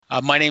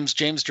My name's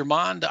James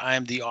Drummond.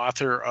 I'm the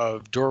author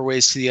of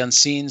Doorways to the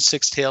Unseen,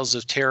 Six Tales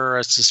of Terror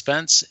and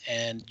Suspense,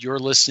 and you're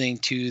listening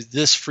to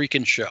This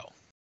Freakin' Show.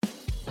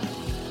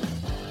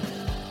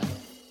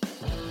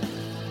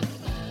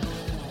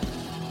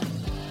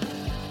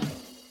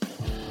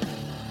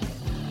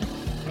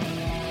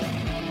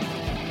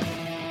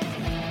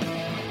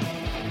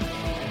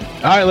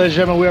 All right, ladies and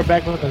gentlemen, we are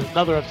back with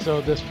another episode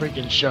of This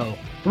Freakin' Show,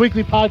 the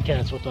weekly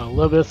podcast with a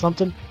little bit of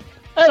something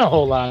and a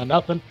whole lot of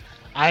nothing.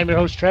 I am your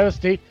host, Travis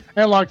D,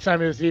 and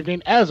alongside me this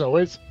evening, as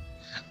always,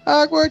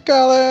 Awkward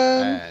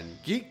Colin and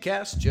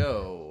Geekcast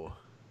Joe.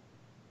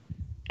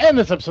 And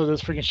this episode of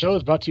This Freakin' Show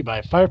is brought to you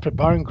by Fire Pit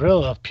Bar and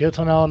Grill of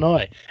Peoton,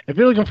 Illinois. If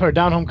you're looking for a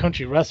down-home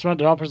country restaurant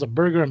that offers a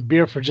burger and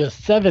beer for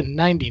just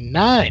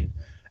 $7.99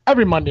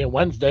 every Monday and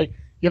Wednesday,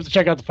 you have to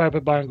check out the Fire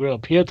Pit Bar and Grill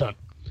of Peoton.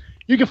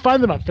 You can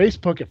find them on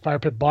Facebook at Fire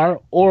Pit Bar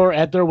or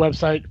at their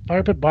website,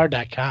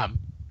 firepitbar.com.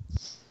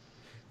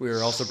 We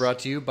are also brought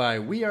to you by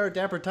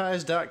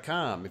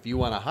WeAreDapperTies.com. If you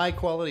want a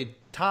high-quality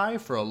tie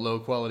for a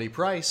low-quality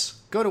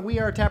price, go to We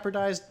Are Tapper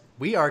Dies.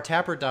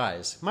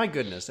 My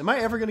goodness, am I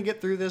ever going to get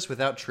through this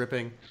without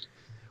tripping?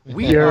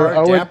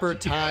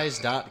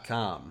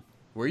 WeAreDapperTies.com,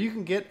 where you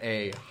can get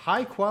a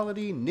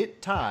high-quality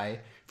knit tie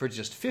for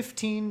just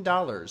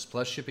 $15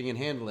 plus shipping and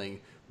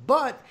handling.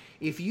 But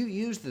if you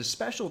use the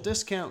special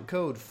discount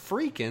code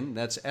FREAKIN,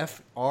 that's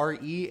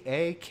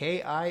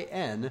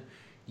FREAKIN,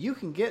 you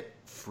can get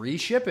free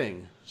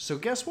shipping. So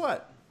guess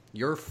what?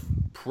 Your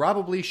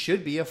probably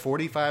should be a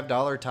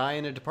 $45 tie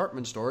in a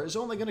department store is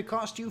only going to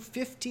cost you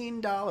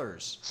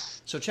 $15.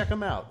 So check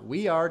them out.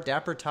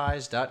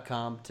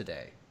 WeAreDapperTies.com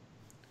today.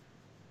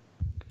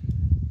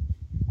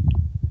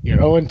 You're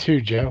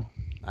 0-2, Joe.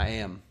 I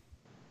am.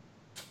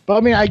 But I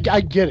mean, I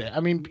get it. I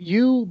mean,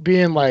 you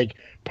being like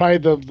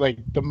probably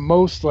the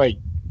most like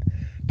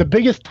the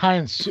biggest tie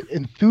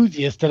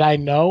enthusiast that I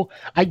know,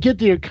 I get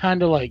that you're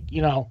kind of like,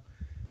 you know,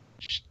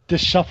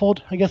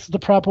 disshuffled, I guess is the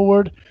proper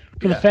word,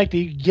 for the fact that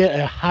you get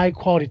a high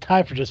quality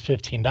tie for just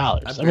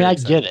 $15. I mean, I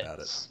get it.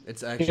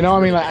 It's actually, you know,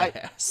 really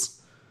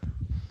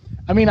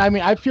I mean,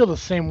 I feel the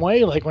same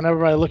way. Like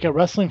whenever I look at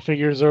wrestling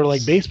figures or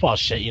like baseball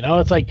shit, you know,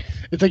 it's like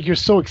you're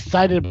so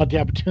excited about the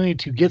opportunity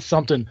to get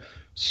something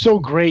so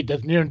great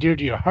that's near and dear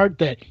to your heart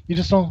that you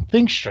just don't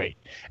think straight.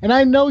 And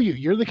I know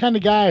you're the kind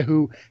of guy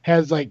who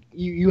has like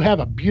you have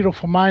a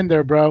beautiful mind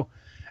there, bro.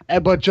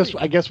 But just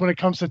I guess when it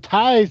comes to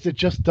ties, it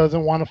just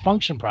doesn't want to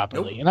function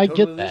properly. Nope, and I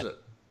totally get that.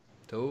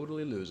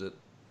 Totally lose it.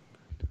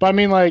 But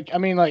I'm not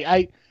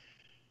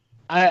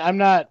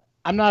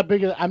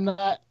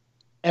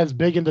as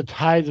big into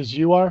ties as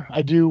you are.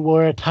 I do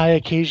wear a tie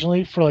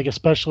occasionally for like a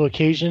special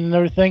occasion and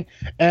everything.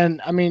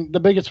 And I mean, the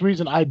biggest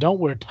reason I don't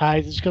wear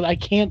ties is because I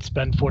can't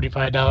spend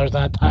 $45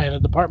 on a tie in a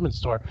department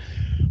store.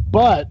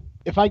 But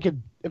if I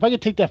could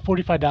take that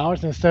 $45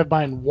 and instead of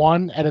buying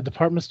one at a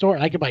department store,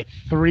 and I could buy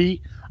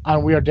three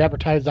on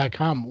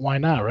WeAreDapperTies.com, why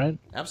not, right?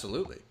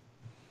 Absolutely.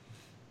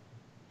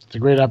 It's a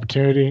great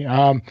opportunity.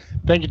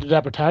 Thank you to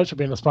Dapper Ties for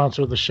being a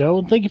sponsor of the show,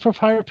 and thank you for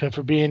Fire Pit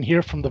for being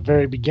here from the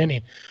very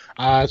beginning.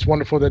 It's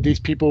wonderful that these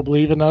people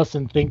believe in us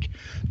and think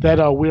that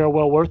we are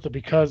well worth it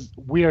because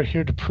we are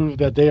here to prove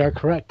that they are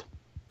correct.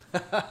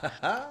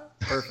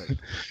 Perfect.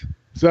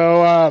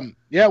 So,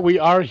 we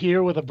are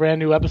here with a brand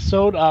new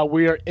episode.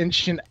 We are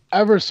inching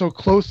ever so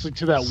closely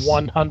to that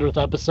 100th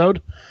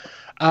episode.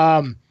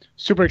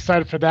 Super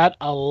excited for that.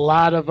 A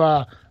lot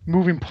of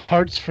moving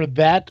parts for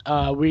that.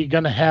 We're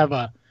going to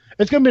have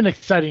it's going to be an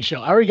exciting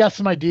show. I already got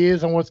some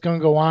ideas on what's going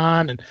to go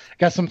on and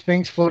got some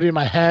things floating in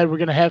my head. We're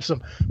going to have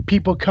some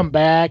people come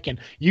back, and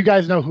you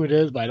guys know who it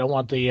is, but I don't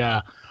want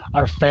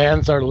our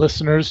fans, our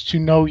listeners to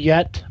know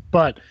yet.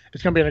 But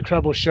it's going to be an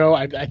incredible show.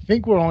 I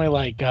think we're only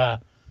like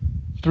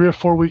 3 or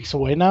 4 weeks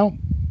away now.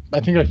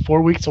 I think like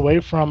 4 weeks away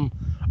from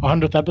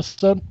 100th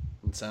episode.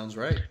 It sounds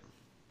right.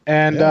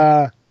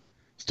 And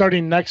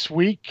starting next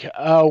week,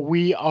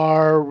 we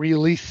are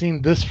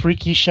releasing This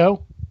Freaky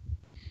Show.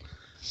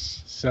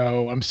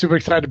 So I'm super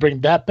excited to bring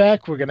that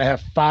back. We're going to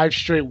have 5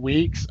 straight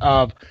weeks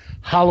of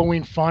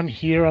Halloween fun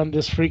here on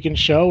This Freaking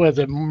Show as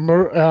it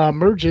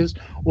merges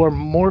or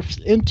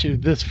morphs into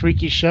This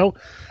Freaky Show.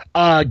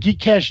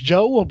 Geekcast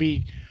Joe will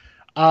be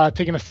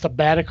taking a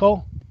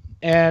sabbatical,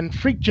 and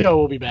Freak Joe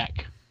will be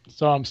back.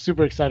 So I'm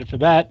super excited for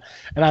that.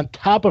 And on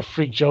top of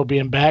Freak Joe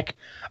being back,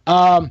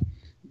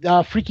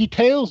 Freaky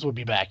Tales will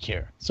be back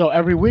here. So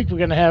every week we're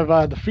going to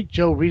have the Freak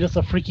Joe read us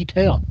a freaky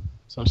tale.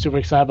 So I'm super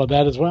excited about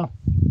that as well.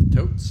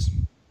 Totes.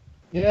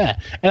 Yeah,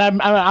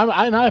 and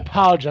I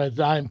apologize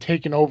that I'm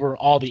taking over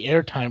all the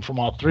airtime from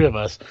all three of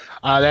us.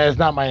 That is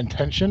not my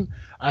intention.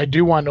 I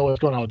do want to know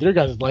what's going on with your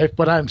guys' life,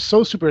 but I'm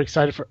so super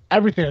excited for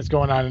everything that's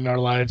going on in our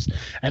lives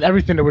and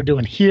everything that we're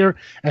doing here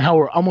and how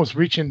we're almost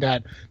reaching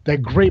that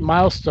great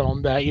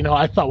milestone that, you know,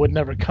 I thought would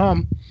never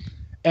come.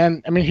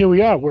 And, I mean, here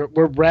we are.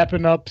 We're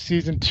wrapping up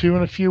season 2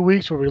 in a few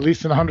weeks. We're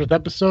releasing the 100th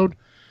episode.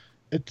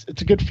 It's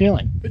a good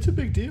feeling. It's a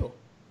big deal.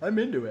 I'm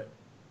into it.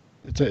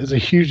 It's a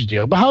huge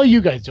deal. But how are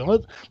you guys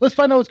doing? Let's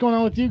find out what's going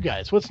on with you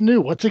guys. What's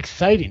new? What's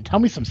exciting? Tell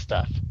me some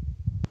stuff.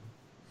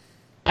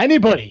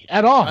 Anybody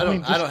at all? I don't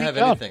just have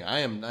speak up. anything. I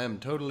am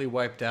totally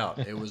wiped out.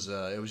 It was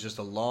just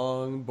a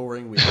long,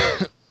 boring week.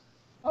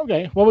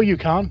 Okay. What about you,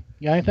 Colin?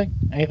 You got anything?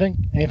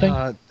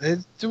 Anything?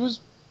 It was,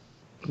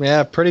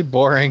 pretty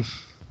boring.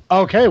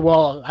 Okay.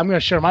 Well, I'm going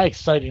to share my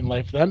exciting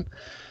life then.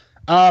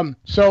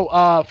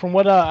 So from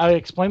what I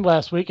explained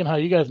last week and how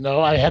you guys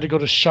know, I had to go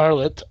to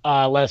Charlotte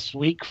last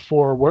week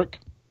for work.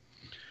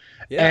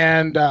 Yeah.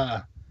 And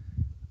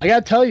I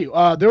got to tell you,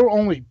 there were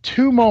only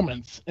 2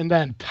 moments in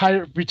that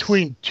entire,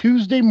 between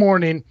Tuesday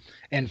morning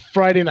and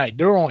Friday night.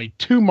 There were only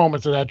 2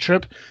 moments of that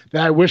trip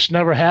that I wish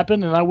never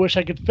happened and I wish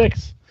I could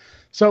fix.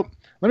 So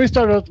let me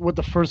start with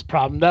the first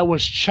problem. That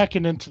was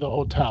checking into the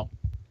hotel.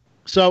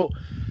 So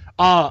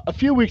a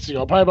few weeks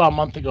ago, probably about a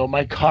month ago,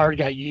 my card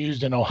got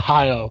used in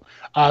Ohio.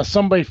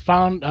 Somebody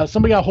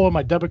got hold of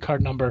my debit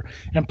card number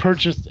and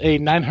purchased a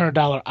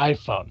 $900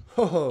 iPhone.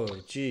 Oh,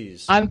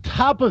 jeez. On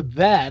top of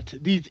that,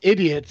 these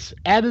idiots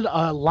added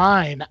a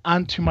line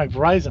onto my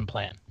Verizon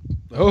plan.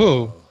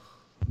 Oh.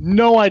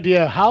 No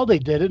idea how they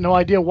did it. No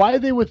idea why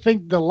they would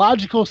think the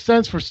logical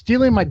sense for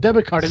stealing my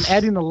debit card and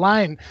adding the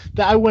line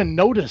that I wouldn't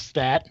notice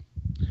that.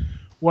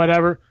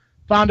 Whatever.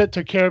 Found it,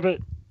 took care of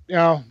it.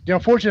 The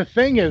unfortunate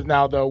thing is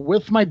now, though,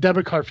 with my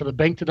debit card for the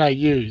bank that I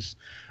use,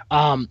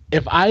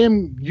 if I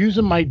am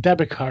using my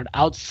debit card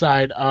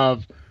outside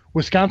of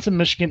Wisconsin,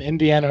 Michigan,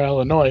 Indiana, or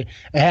Illinois,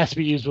 it has to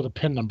be used with a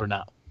PIN number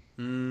now.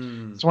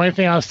 So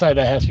anything outside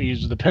that has to be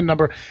used with a PIN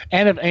number.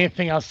 And if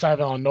anything outside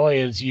of Illinois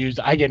is used,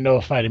 I get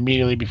notified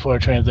immediately before a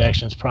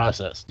transaction is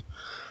processed.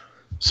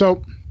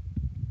 So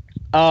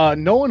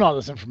knowing all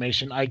this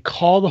information, I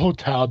call the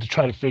hotel to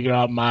try to figure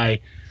out my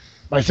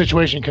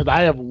situation, because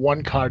I have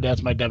one card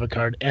that's my debit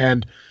card,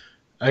 and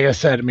like I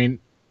said, I mean,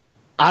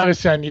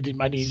 obviously I need to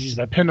use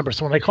my PIN number.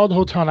 So when I called the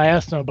hotel and I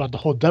asked them about the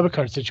whole debit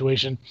card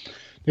situation,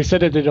 they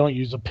said that they don't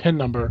use a PIN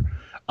number,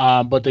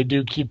 but they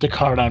do keep the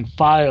card on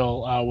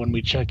file when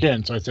we check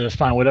in. So I said, it's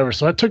fine, whatever.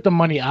 So I took the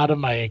money out of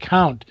my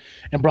account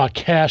and brought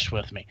cash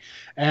with me.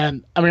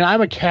 And I mean, I'm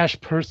a cash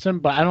person,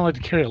 but I don't like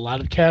to carry a lot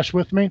of cash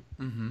with me,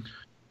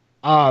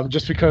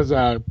 just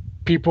because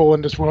people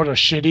in this world are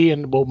shitty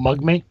and will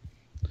mug me.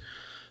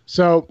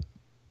 So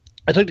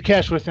I took the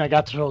cash with me. I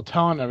got to the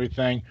hotel and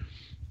everything,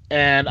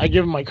 and I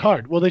give them my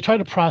card. Well, they tried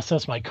to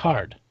process my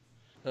card,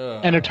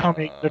 and they're telling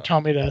me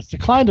that it's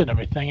declined and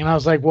everything. And I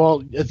was like,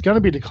 well, it's going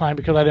to be declined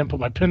because I didn't put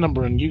my PIN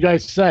number in. You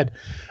guys said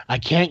I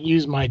can't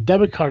use my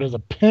debit card as a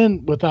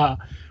PIN with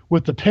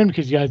the PIN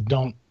because you guys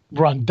don't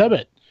run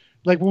debit.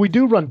 Like, well, we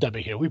do run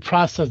debit here. We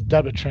process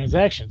debit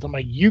transactions. I'm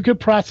like, you could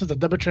process a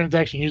debit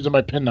transaction using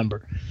my PIN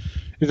number.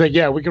 He's like,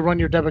 yeah, we could run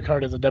your debit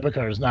card as a debit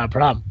card. It's not a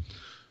problem.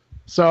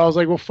 So I was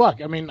like, well, fuck.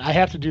 I mean, I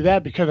have to do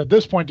that because at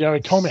this point they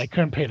already told me I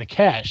couldn't pay the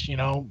cash,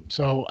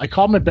 So I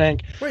called my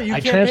bank. Wait, you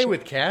can't pay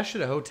with cash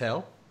at a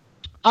hotel?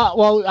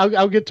 Well,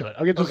 I'll get to it.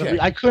 Okay.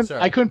 I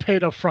couldn't pay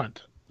it up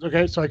front.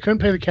 Okay, so I couldn't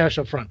pay the cash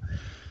up front.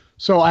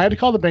 So I had to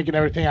call the bank and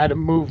everything. I had to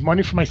move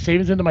money from my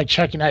savings into my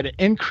checking. I had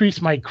to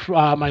increase my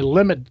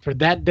limit for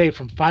that day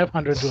from $500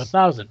 to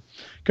 $1,000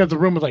 because the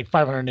room was like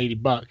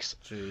 $580.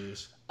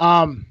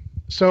 Jeez.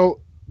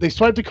 So they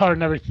swiped the card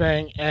and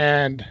everything,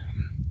 and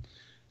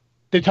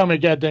they tell me,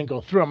 yeah, it didn't go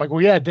through. I'm like,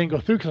 well, yeah, it didn't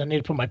go through because I need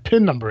to put my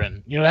PIN number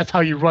in. That's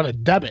how you run a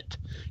debit.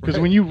 Because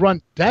when you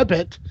run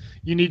debit,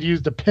 you need to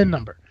use the PIN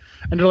number.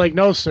 And they're like,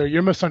 no, sir,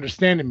 you're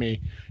misunderstanding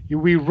me.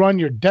 We run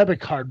your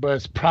debit card, but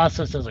it's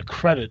processed as a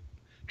credit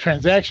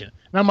transaction.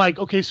 And I'm like,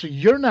 okay, so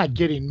you're not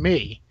getting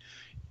me.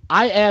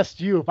 I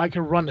asked you if I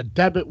could run a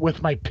debit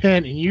with my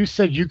PIN, and you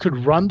said you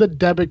could run the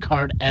debit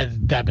card as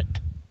debit.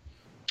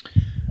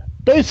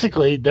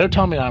 Basically, they're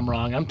telling me I'm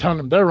wrong. I'm telling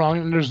them they're wrong,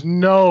 and there's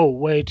no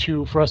way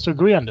for us to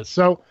agree on this.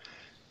 So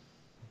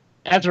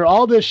after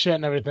all this shit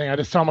and everything, I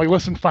just tell them, like,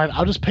 listen, fine,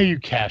 I'll just pay you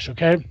cash,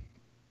 okay?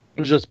 It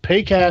was just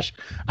pay cash.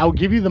 I'll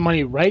give you the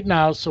money right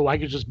now so I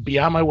could just be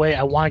on my way.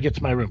 I want to get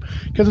to my room.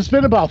 Because it's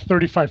been about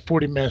 35,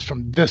 40 minutes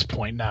from this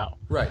point now.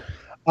 Right.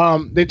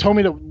 They told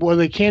me that, well,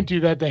 they can't do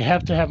that. They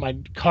have to have my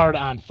card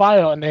on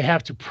file, and they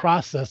have to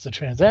process the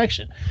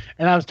transaction.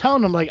 And I was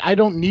telling them, like, I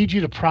don't need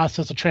you to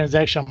process a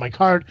transaction on my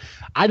card.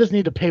 I just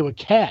need to pay with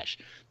cash.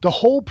 The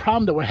whole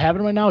problem that we're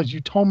having right now is you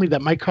told me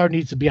that my card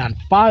needs to be on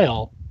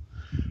file,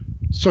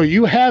 so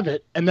you have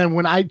it, and then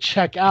when I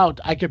check out,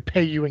 I could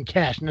pay you in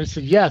cash. And they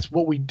said, yes,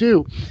 what we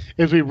do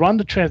is we run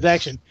the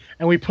transaction,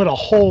 and we put a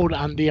hold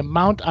on the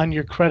amount on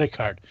your credit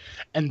card.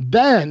 And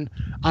then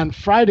on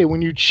Friday,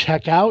 when you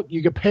check out,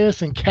 you can pay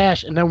us in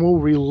cash, and then we'll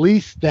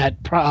release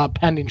that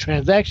pending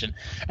transaction.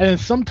 And then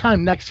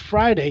sometime next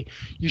Friday,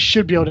 you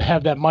should be able to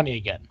have that money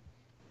again.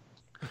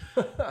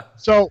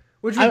 So,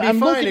 which would be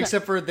fine,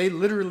 except for they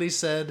literally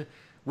said,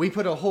 we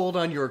put a hold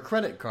on your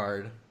credit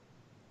card,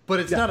 but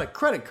it's not a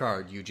credit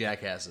card, you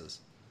jackasses.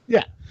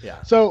 Yeah.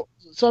 So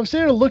I'm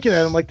sitting there looking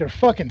at them like they're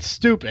fucking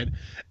stupid.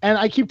 And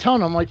I keep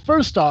telling them, like,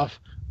 first off,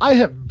 I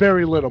have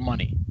very little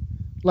money.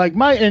 Like,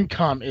 my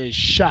income is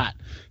shot.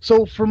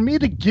 So for me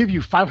to give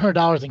you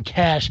 $500 in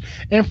cash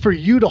and for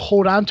you to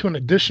hold on to an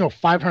additional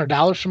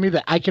 $500 from me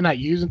that I cannot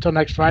use until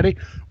next Friday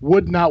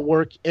would not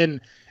work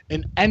in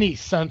any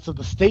sense of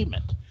the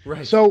statement.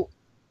 Right. So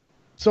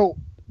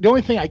the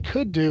only thing I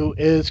could do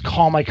is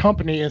call my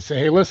company and say,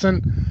 hey,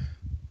 listen,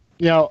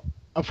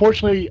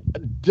 unfortunately,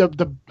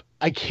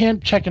 I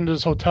can't check into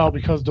this hotel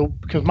because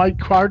my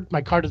card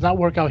does not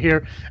work out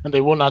here, and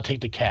they will not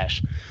take the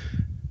cash.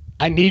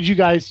 I need you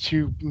guys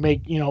to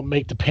make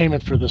the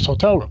payment for this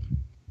hotel room.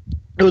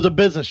 It was a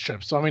business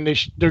trip, so I mean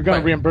they're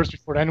going to reimburse me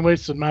for it anyway,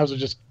 so might as well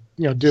just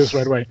do this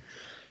right away.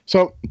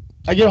 So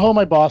I get a hold of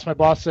my boss. My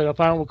boss said, if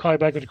I don't, we'll call you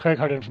back with the credit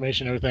card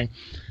information and everything.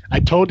 I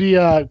told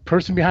the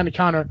person behind the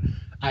counter,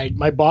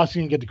 my boss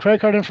can get the credit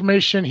card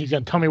information. He's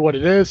going to tell me what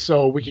it is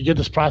so we can get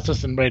this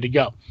processed and ready to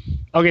go.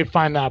 Okay,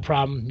 fine, not a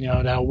problem.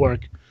 That'll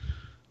work.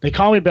 They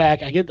call me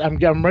back.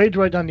 I'm ready to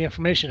write down the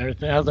information and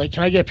everything. I was like,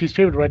 can I get a piece of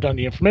paper to write down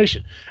the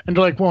information? And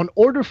they're like, well, in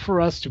order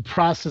for us to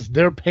process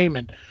their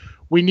payment,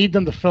 we need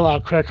them to fill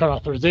out a credit card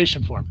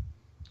authorization form.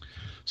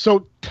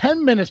 So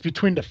 10 minutes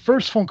between the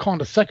first phone call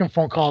and the second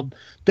phone call,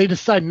 they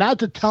decide not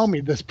to tell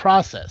me this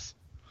process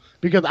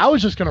because I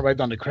was just going to write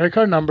down the credit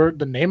card number,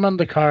 the name on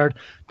the card,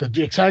 the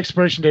exact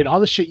expiration date, all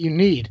the shit you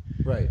need.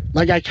 Right.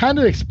 Like I kind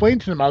of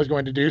explained to them I was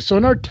going to do. So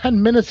another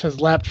 10 minutes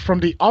has left from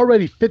the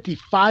already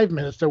 55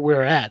 minutes that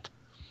we're at.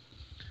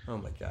 Oh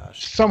my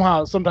gosh.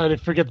 Somehow they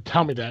forget to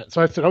tell me that.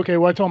 So I said, okay,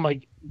 well, I told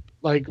them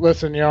like,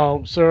 listen,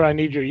 sir, I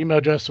need your email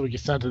address so we can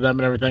send to them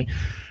and everything.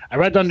 I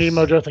write down the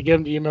email address. I gave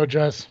them the email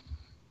address.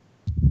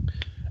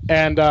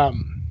 And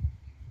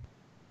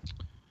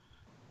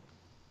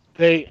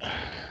they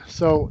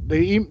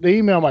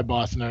email my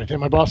boss and everything.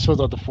 My boss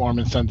fills out the form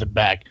and sends it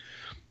back.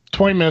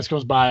 20 minutes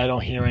goes by. I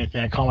don't hear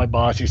anything. I call my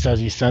boss. He says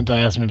he sent it. I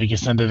asked him if he could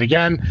send it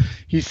again.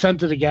 He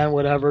sent it again,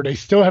 whatever. They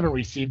still haven't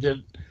received it.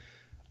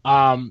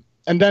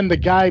 And then the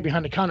guy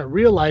behind the counter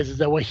realizes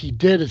that what he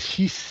did is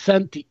he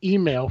sent the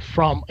email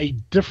from a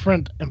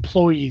different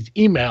employee's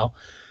email.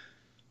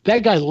 That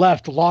guy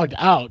left, logged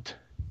out.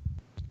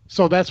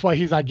 So that's why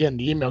he's not getting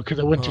the email because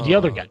it went to the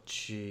other guy.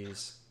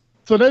 Jeez.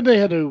 So then I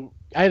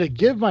had to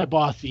give my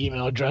boss the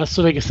email address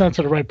so they could send it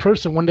to the right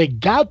person. When they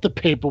got the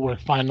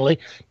paperwork finally,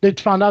 they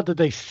found out that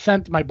they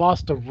sent my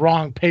boss the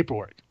wrong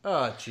paperwork.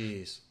 Oh,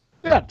 jeez.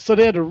 Yeah, so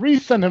they had to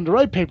resend him the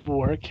right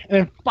paperwork, and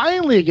then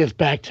finally it gets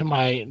back to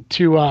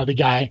the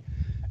guy.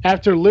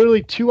 After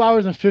literally 2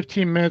 hours and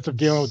 15 minutes of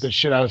dealing with this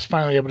shit, I was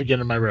finally able to get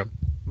in my room.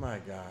 My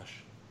gosh.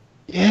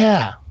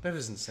 Yeah. That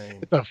is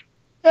insane.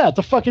 It's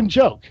a fucking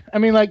joke. I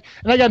mean, and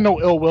I got no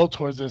ill will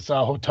towards this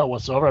hotel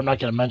whatsoever. I'm not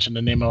going to mention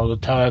the name of the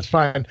hotel. That's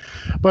fine.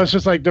 But it's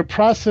just like their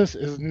process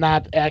is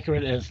not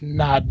accurate. It's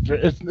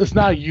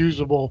not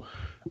usable.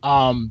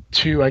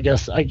 To I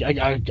guess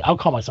I'll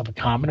call myself a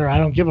commoner. I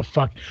don't give a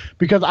fuck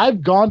because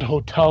I've gone to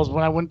hotels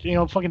when I went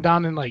fucking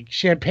down in like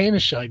Champagne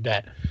and shit like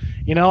that.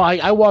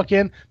 I walk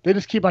in, they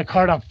just keep my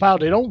card on file.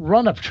 They don't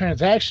run a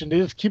transaction. They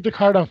just keep the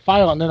card on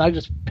file and then I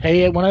just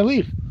pay it when I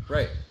leave.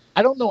 Right.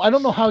 I don't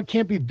know how it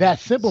can't be that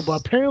simple,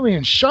 but apparently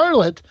in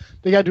Charlotte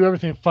they gotta do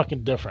everything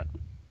fucking different.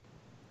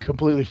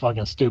 Completely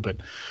fucking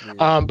stupid.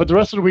 Yeah. But the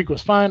rest of the week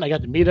was fine. I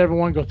got to meet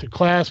everyone, go through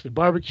class, we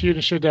barbecued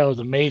and shit. That was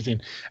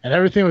amazing. And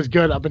everything was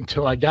good up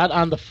until I got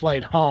on the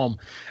flight home.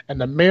 And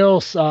the male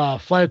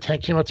flight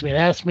attendant came up to me and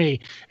asked me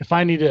if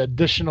I needed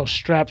additional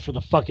straps for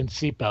the fucking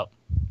seatbelt.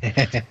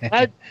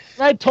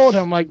 I told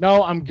him,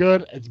 no, I'm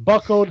good. It's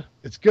buckled.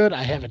 It's good.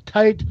 I have it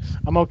tight.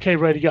 I'm okay,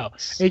 ready to go.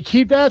 And he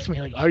keep asking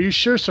me, are you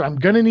sure, sir? I'm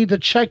going to need to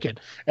check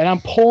it. And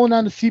I'm pulling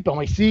on the seatbelt. I'm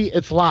like, see,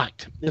 it's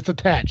locked. It's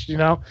attached,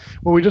 Well,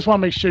 we just want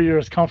to make sure you're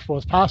as comfortable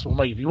as possible. I'm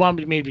like, if you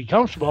want me to be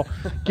comfortable,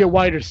 get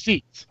wider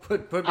seats.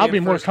 I'll be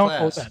more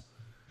comfortable with that.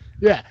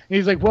 Yeah. And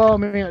he's like, well, I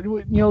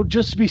mean,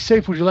 just to be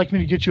safe, would you like me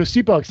to get you a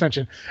seatbelt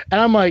extension? And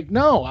I'm like,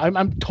 no,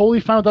 I'm totally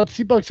fine without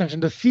the seatbelt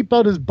extension. The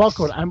seatbelt is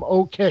buckled. I'm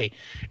okay.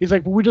 He's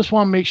like, well, we just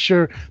want to make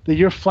sure that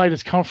your flight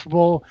is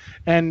comfortable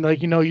and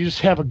you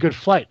just have a good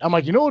flight. I'm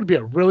like, it would be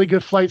a really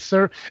good flight,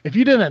 sir, if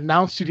you didn't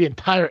announce to the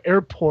entire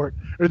airport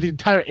or the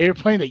entire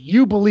airplane that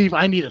you believe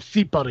I need a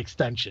seatbelt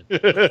extension.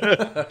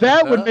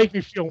 That would make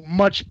me feel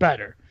much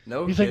better.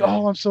 No He's kidding. like,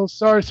 oh, I'm so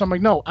sorry. So I'm like,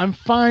 no, I'm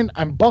fine.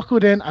 I'm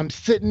buckled in. I'm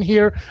sitting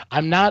here.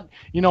 I'm not,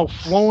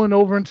 flowing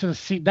over into the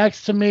seat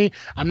next to me.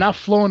 I'm not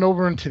flowing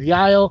over into the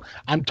aisle.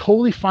 I'm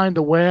totally fine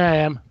the way I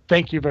am.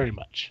 Thank you very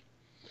much.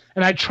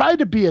 And I tried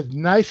to be as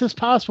nice as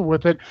possible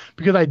with it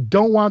because I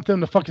don't want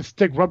them to fucking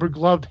stick rubber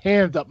gloved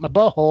hands up my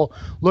butthole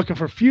looking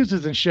for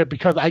fuses and shit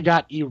because I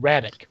got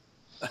erratic.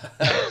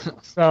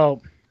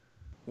 So,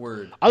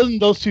 word. Other than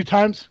those 2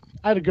 times,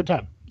 I had a good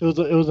time. It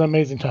was an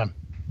amazing time.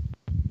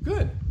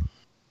 Good.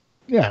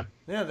 Yeah.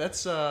 Yeah,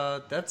 that's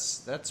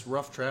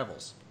rough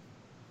travels.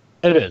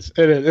 It is.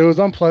 It was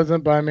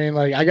unpleasant, but I mean,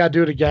 I gotta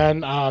do it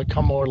again.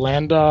 Come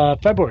Orlando,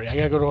 February. I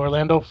gotta go to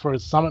Orlando for a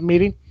summit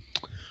meeting,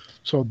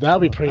 so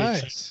that'll be pretty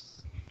exciting.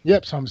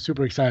 Yep. So I'm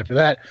super excited for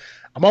that.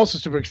 I'm also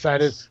super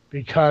excited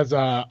because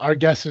our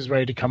guest is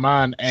ready to come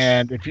on,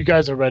 and if you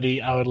guys are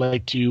ready, I would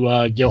like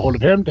to get a hold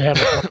of him to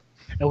have a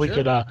and we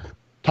could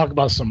talk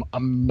about some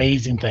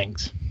amazing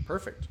things.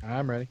 Perfect.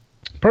 I'm ready.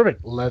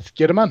 Perfect. Let's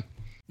get him on.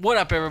 What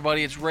up,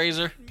 everybody? It's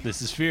Razor.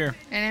 This is Fear.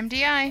 And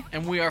MDI.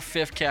 And we are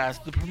Fifth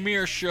Cast, the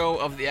premier show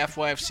of the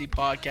FYFC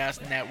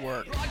Podcast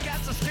Network.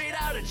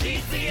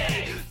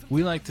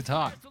 We like to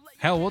talk.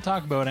 Hell, we'll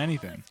talk about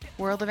anything.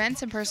 World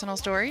events and personal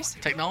stories.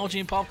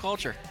 Technology and pop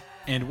culture.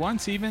 And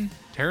once even,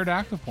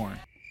 pterodactyl porn.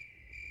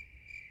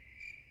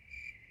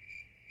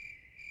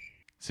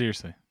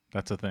 Seriously,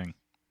 that's a thing.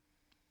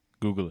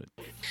 Google it.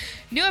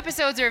 New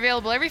episodes are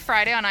available every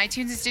Friday on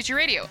iTunes and Stitcher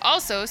Radio.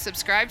 Also,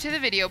 subscribe to the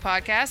video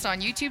podcast on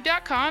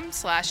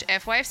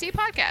youtube.com/FYFC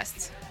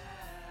podcasts.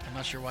 I'm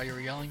not sure why you were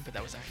yelling, but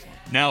that was excellent.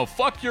 Now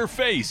fuck your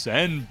face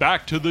and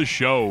back to the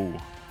show.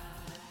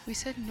 We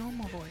said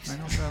normal voice. I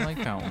know, but I like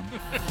that one.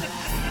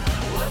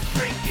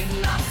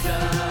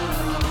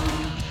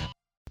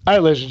 All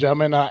right, ladies and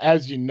gentlemen,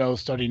 as you know,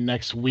 starting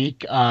next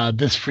week,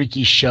 this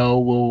freaky show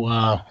will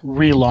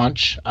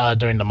relaunch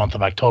during the month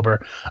of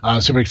October.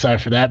 Super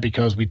excited for that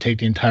because we take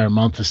the entire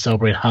month to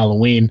celebrate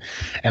Halloween.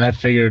 And I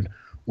figured,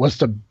 what's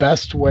the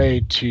best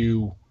way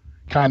to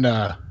kind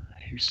of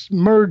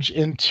merge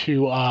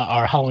into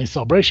our Halloween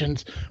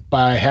celebrations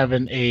by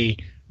having a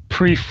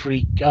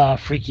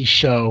freaky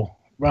show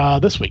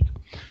this week.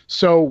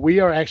 So we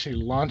are actually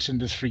launching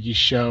this freaky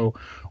show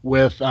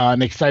with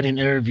an exciting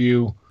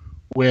interview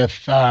with,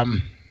 I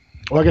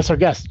guess our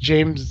guest,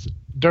 James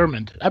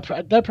Dermond.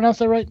 Did I pronounce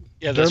that right?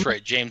 Yeah, that's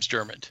right, James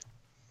Dermond.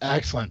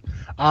 Excellent.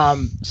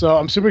 So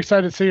I'm super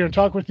excited to sit here and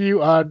talk with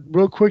you.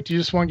 Real quick, do you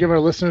just want to give our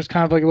listeners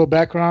kind of like a little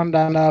background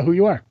on who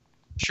you are?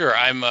 Sure.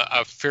 I'm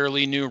a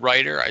fairly new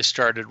writer. I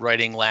started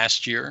writing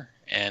last year,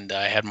 and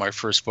I had my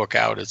first book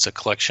out. It's a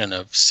collection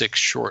of 6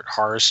 short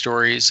horror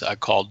stories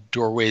called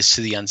Doorways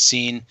to the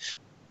Unseen,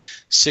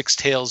 6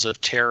 Tales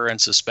of Terror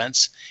and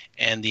Suspense,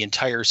 and the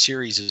entire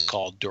series is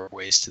called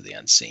Doorways to the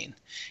Unseen.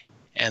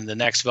 And the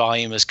next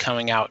volume is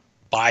coming out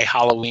by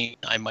Halloween.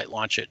 I might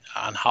launch it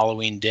on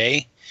Halloween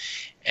Day.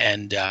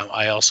 And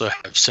I also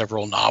have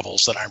several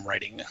novels that I'm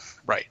writing,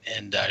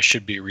 and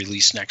should be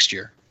released next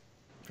year.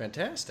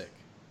 Fantastic.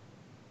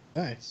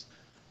 Nice.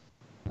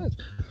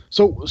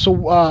 So,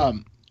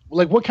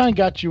 what kind of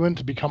got you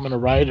into becoming a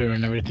writer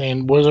and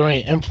everything? Were there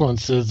any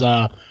influences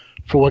for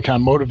what kind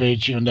of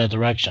motivates you in that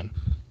direction?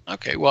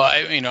 Okay, well,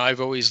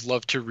 I've always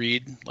loved to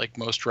read, like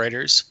most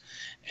writers,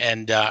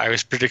 and I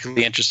was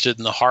particularly interested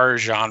in the horror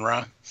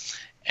genre,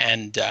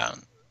 and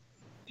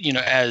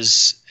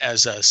as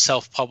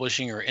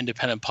self-publishing or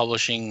independent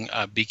publishing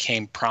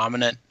became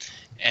prominent,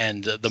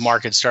 and the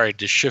market started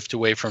to shift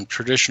away from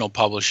traditional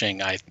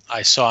publishing,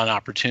 I saw an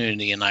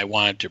opportunity and I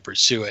wanted to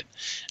pursue it.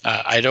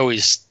 I'd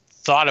always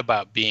thought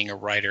about being a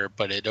writer,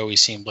 but it always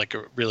seemed like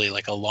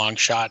a long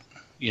shot,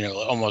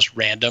 almost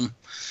random,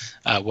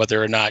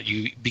 whether or not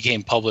you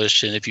became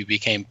published, and if you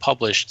became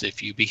published,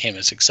 if you became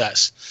a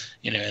success,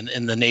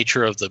 and the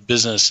nature of the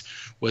business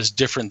was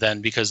different then,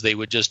 because they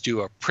would just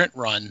do a print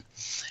run,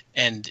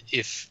 and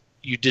if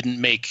you didn't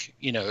make,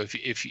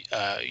 if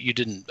you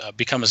didn't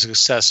become a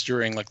success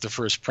during like the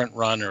first print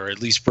run, or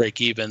at least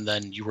break even,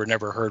 then you were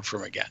never heard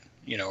from again.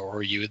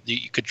 Or you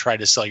could try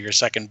to sell your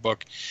second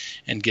book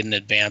and get an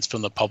advance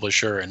from the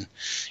publisher, and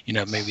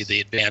maybe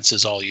the advance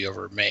is all you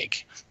ever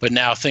make. But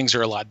now things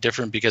are a lot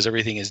different because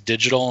everything is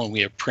digital and we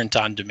have print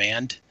on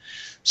demand.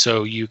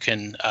 So you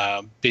can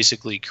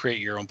basically create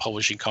your own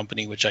publishing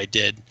company, which I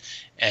did,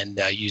 and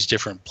use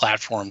different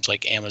platforms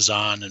like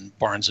Amazon and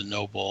Barnes and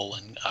Noble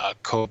and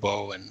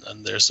Kobo,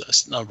 and there's a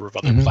number of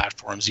other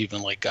platforms,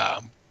 even like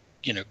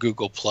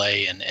Google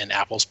Play and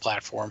Apple's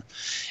platform.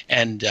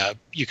 And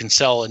you can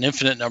sell an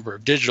infinite number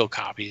of digital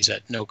copies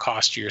at no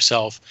cost to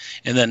yourself.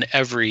 And then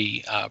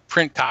every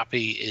print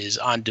copy is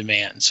on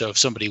demand. So if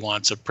somebody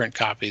wants a print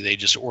copy, they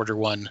just order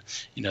one.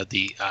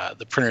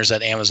 The printers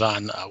at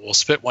Amazon will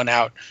spit one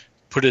out,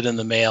 put it in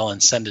the mail,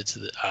 and send it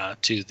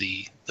to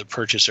the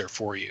purchaser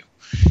for you.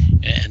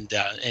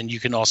 And you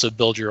can also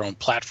build your own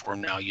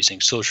platform now using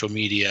social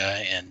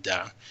media and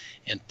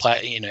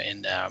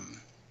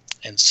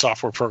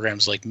software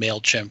programs like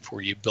MailChimp,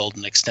 where you build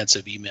an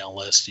extensive email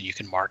list and you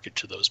can market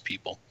to those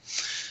people.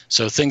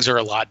 So things are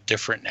a lot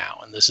different now,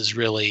 and this has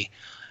really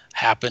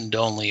happened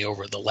only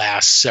over the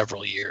last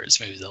several years,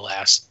 maybe the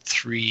last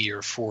 3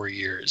 or 4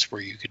 years,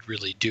 where you could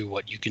really do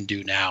what you can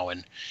do now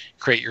and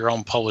create your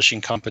own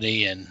publishing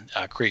company and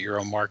create your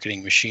own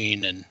marketing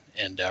machine and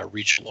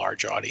reach a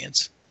large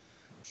audience.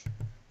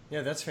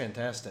 Yeah, that's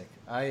fantastic.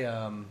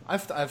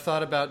 I've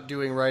thought about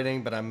doing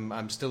writing, but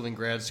I'm still in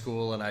grad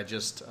school, and I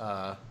just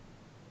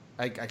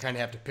I kind of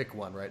have to pick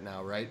one right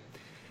now, right?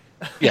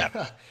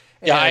 Yeah.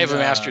 Yeah, I have a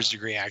master's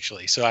degree,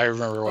 actually, so I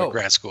remember what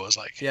grad school is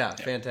like. Yeah,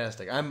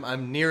 fantastic.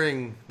 I'm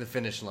nearing the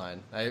finish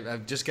line.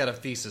 I've just got a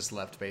thesis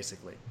left,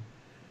 basically.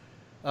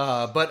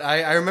 But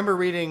I remember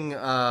reading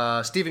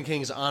Stephen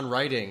King's On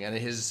Writing, and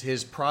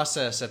his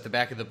process at the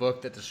back of the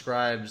book that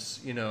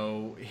describes,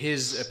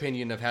 his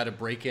opinion of how to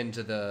break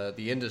into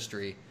the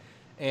industry.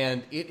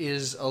 And it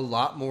is a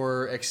lot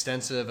more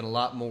extensive and a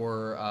lot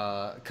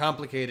more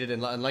complicated,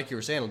 and like you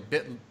were saying,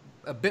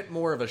 a bit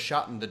more of a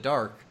shot in the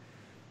dark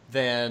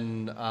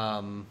than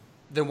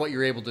than what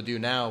you're able to do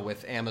now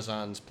with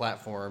Amazon's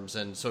platforms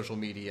and social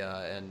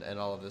media and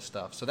all of this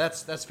stuff. So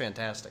that's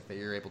fantastic that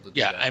you're able to do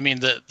that. I mean,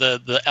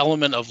 the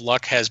element of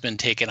luck has been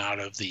taken out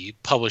of the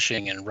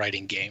publishing and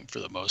writing game for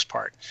the most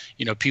part.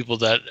 People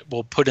that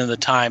will put in the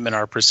time and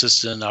are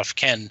persistent enough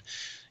can,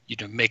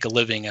 make a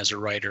living as a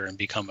writer and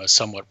become a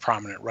somewhat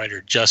prominent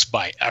writer just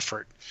by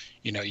effort.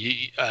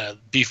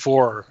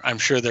 Before, I'm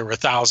sure there were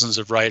thousands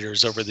of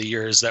writers over the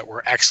years that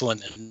were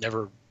excellent and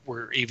never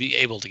were even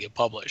able to get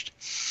published.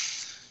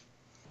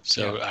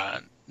 So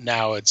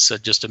now it's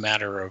just a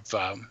matter of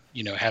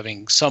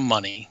having some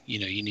money.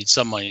 You need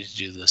some money to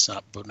do this,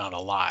 but not a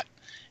lot,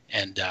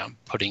 and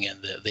putting in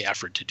the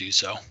effort to do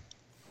so.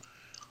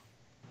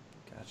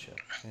 Gotcha.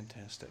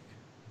 Fantastic.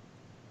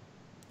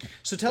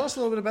 So tell us a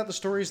little bit about the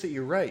stories that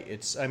you write.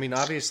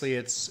 Obviously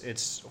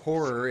it's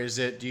horror.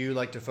 Do you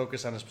like to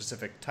focus on a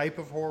specific type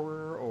of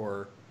horror,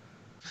 or?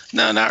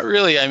 No, not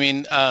really. I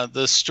mean,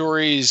 the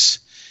stories,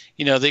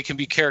 they can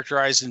be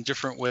characterized in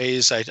different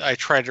ways. I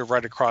try to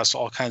write across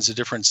all kinds of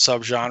different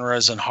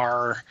subgenres in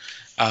horror.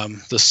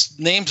 The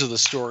names of the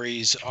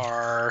stories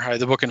are, I have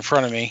the book in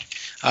front of me.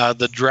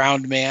 The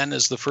Drowned Man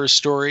is the first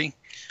story.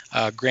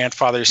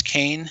 Grandfather's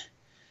Cane.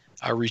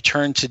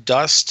 Return to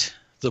Dust.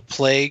 The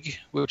Plague,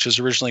 which was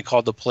originally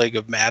called The Plague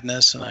of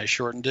Madness, and I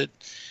shortened it.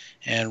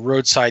 And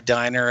Roadside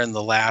Diner, and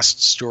the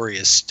last story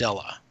is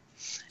Stella.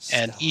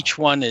 And each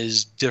one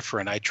is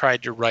different. I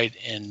tried to write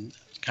in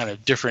kind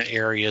of different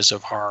areas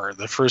of horror.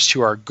 The first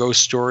two are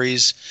ghost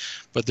stories,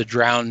 but The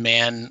Drowned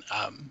Man,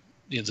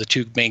 the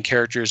two main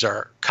characters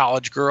are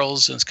college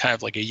girls, and it's kind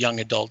of like a young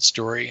adult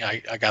story.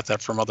 I got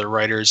that from other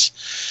writers,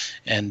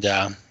 and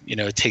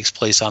it takes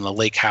place on a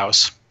lake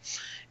house.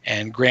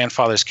 And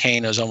Grandfather's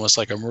Cane is almost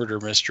like a murder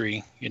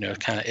mystery.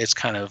 It's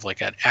kind of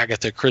like an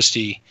Agatha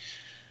Christie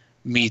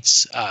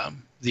meets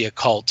the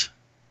occult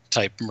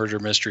type murder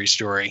mystery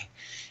story.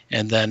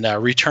 And then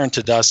Return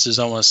to Dust is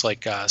almost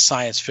like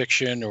science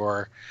fiction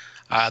or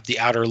The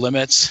Outer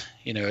Limits.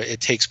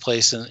 It takes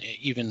place in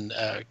even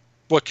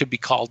what could be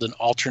called an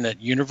alternate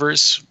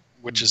universe,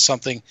 which is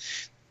something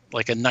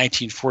like a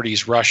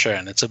 1940s Russia,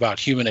 and it's about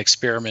human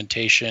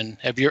experimentation.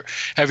 Have you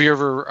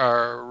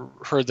ever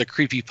heard the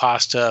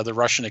creepypasta, the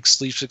Russian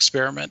sleep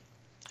experiment?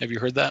 Have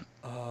you heard that?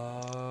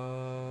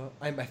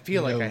 I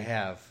feel like I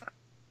have.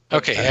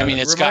 Okay,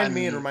 it's remind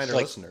me and remind our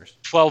listeners.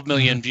 12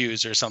 million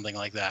views or something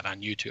like that on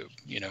YouTube.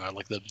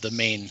 Like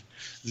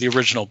the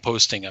original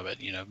posting of it.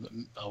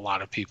 A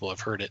lot of people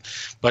have heard it.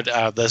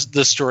 But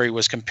this story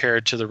was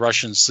compared to the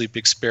Russian sleep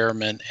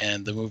experiment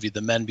and the movie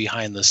The Men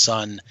Behind the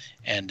Sun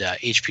and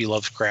H.P.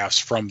 Lovecraft's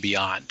From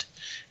Beyond.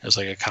 It was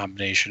like a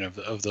combination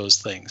of those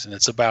things, and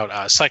it's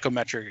about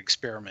psychometric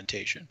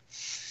experimentation.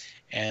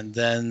 And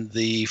then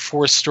the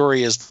fourth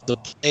story is The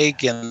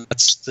Plague, and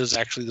this is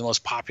actually the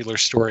most popular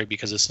story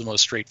because it's the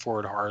most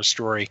straightforward horror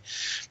story,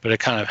 but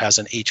it kind of has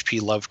an H.P.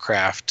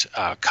 Lovecraft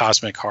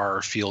cosmic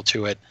horror feel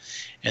to it.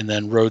 And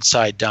then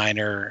Roadside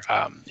Diner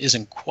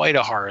isn't quite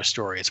a horror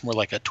story. It's more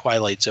like a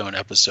Twilight Zone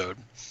episode,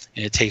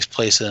 and it takes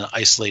place in an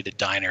isolated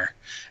diner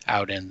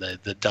out in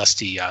the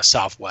dusty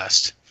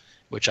Southwest,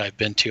 which I've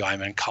been to.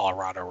 I'm in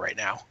Colorado right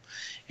now.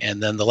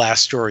 And then the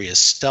last story is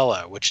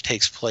Stella, which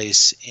takes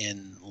place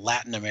in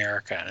Latin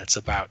America, and it's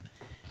about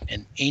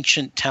an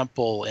ancient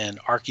temple and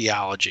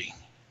archaeology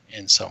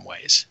in some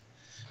ways,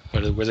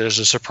 but where there's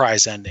a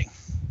surprise ending.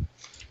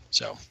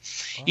 So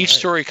each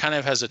story kind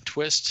of has a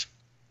twist.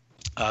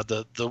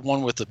 The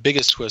one with the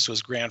biggest twist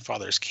was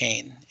Grandfather's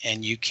Cane,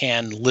 and you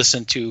can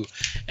listen to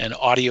an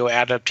audio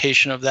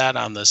adaptation of that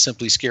on the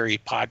Simply Scary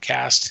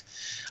podcast.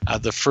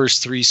 The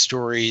first three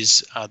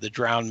stories, The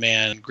Drowned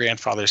Man,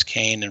 Grandfather's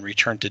Cane, and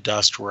Return to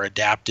Dust, were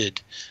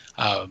adapted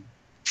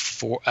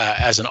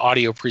as an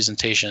audio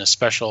presentation, a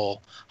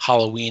special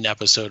Halloween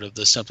episode of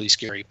the Simply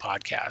Scary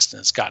podcast,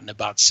 and it's gotten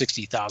about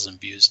 60,000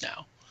 views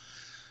now.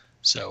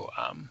 So,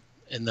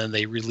 and then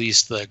they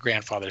released the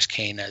Grandfather's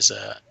Cane as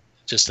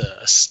just a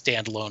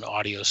standalone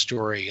audio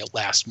story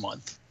last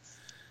month.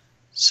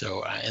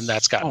 So, and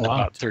that's gotten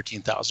about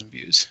 13,000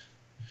 views.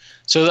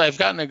 So I've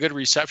gotten a good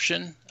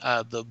reception.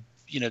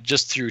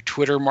 Just through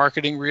Twitter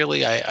marketing,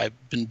 really. I've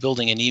been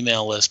building an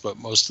email list, but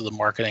most of the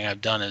marketing I've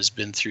done has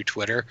been through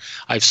Twitter.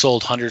 I've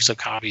sold hundreds of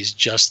copies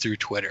just through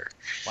Twitter.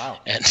 Wow.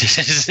 And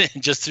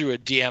just through a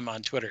DM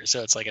on Twitter.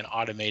 So it's like an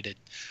automated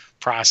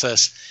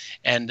process.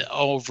 And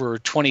over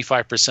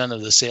 25%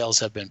 of the sales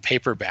have been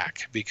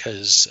paperback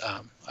because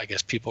I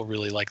guess people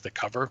really like the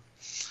cover.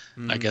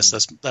 I guess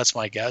that's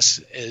my guess.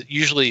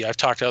 Usually I've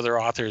talked to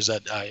other authors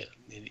that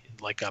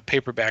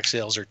paperback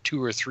sales are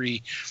 2 or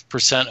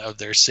 3% of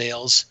their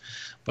sales,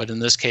 but in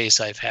this case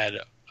I've had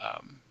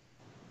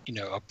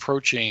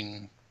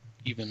approaching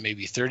even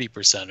maybe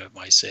 30% of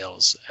my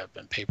sales have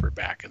been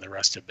paperback and the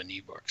rest have been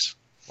ebooks.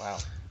 Wow.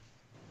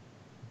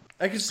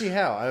 I can see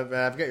how. I've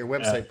got your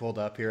website pulled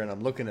up here and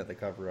I'm looking at the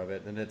cover of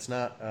it, and it's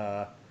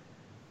not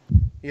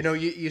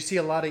you see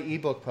a lot of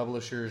ebook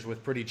publishers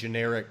with pretty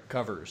generic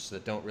covers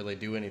that don't really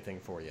do anything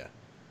for you.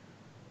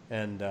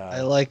 And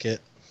I like it.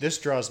 This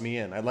draws me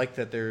in. I like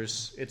that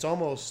it's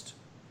almost,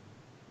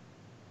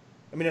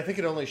 I mean, I think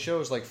it only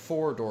shows like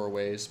 4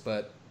 doorways,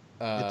 but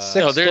It's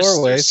six No, there's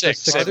doorways.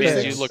 six. There's I six mean,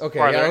 doors. you look okay,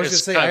 farther, yeah, I was it's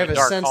just saying, kind I of have a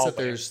dark sense that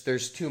hallway.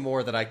 there's 2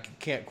 more that I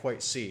can't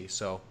quite see.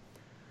 So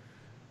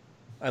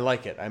I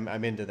like it.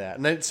 I'm into that,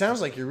 and it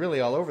sounds like you're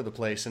really all over the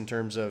place in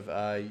terms of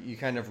you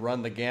kind of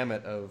run the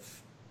gamut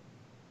of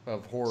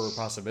horror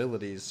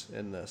possibilities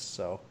in this.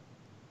 So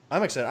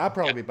I'm excited. I'll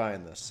probably be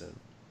buying this soon.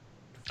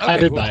 I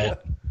did buy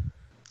it.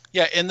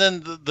 Yeah, and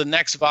then the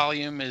next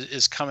volume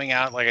is coming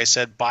out, like I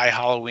said, by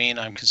Halloween.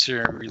 I'm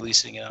considering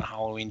releasing it on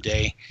Halloween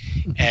Day,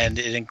 and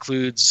it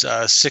includes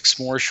 6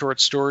 more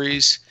short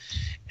stories,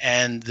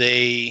 and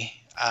they,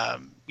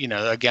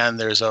 again,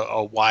 there's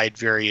a wide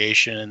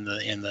variation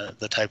in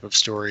the type of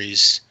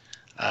stories.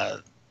 I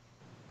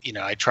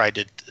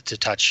tried to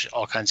touch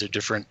all kinds of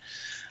different,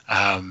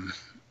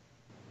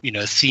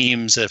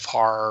 themes of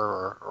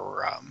horror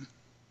or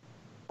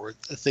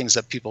things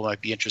that people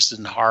might be interested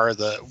in horror.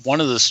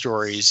 One of the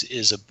stories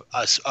is a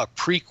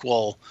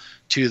prequel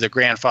to the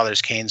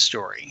Grandfather's Kane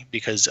story,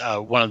 because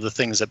one of the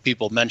things that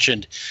people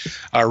mentioned,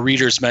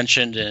 readers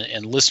mentioned,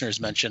 and listeners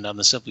mentioned on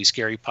the Simply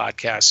Scary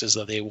podcast is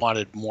that they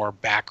wanted more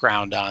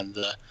background on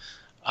the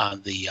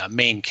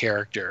main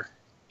character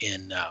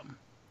in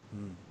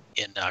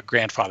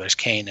Grandfather's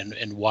Kane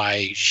and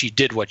why she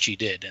did what she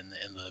did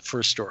in the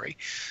first story.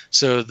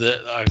 So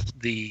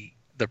the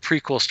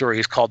prequel story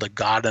is called A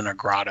God in a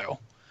Grotto.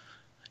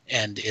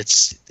 And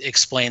it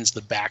explains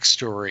the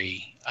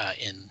backstory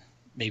in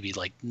maybe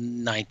like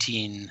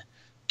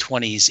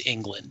 1920s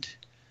England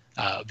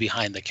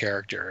behind the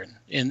character.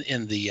 And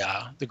in the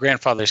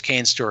Grandfather's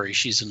Kane story,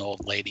 she's an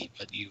old lady,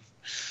 but you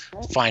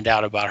find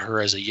out about her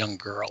as a young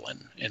girl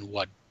and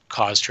what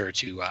caused her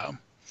to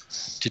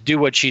do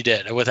what she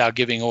did, without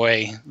giving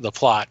away the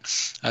plot,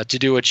 to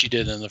do what she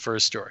did in the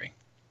first story.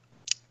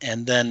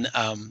 And then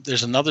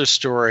there's another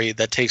story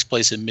that takes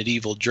place in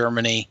medieval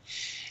Germany.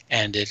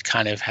 And it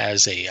kind of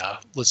has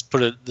let's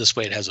put it this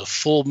way, it has a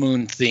full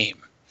moon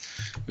theme,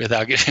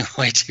 without giving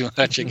away too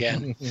much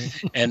again.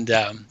 And,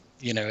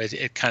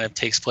 it kind of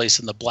takes place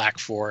in the Black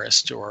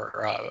Forest, or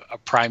a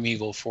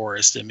primeval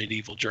forest in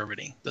medieval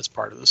Germany. That's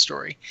part of the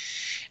story.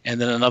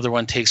 And then another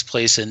one takes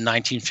place in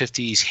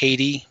 1950s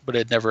Haiti, but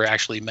it never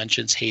actually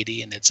mentions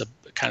Haiti. And it's a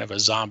kind of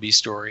a zombie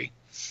story,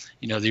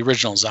 the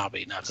original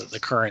zombie, not the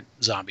current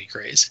zombie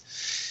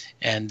craze.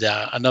 And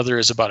another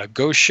is about a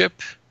ghost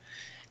ship.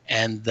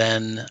 And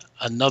then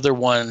another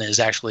one is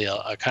actually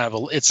a kind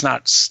of it's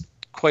not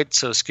quite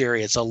so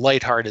scary. It's a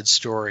lighthearted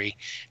story,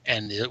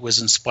 and it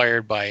was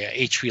inspired by a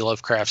H.P.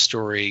 Lovecraft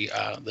story,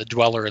 The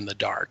Dweller in the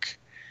Dark.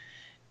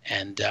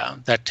 And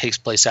that takes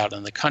place out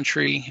in the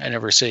country. I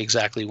never say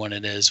exactly when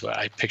it is, but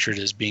I pictured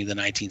it as being the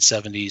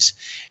 1970s.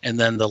 And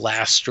then the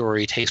last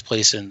story takes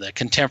place in the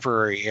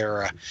contemporary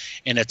era,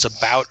 and it's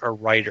about a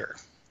writer.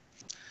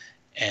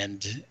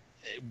 And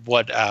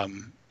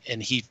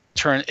he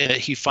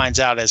finds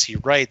out as he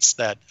writes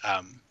that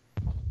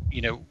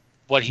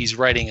what he's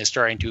writing is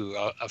starting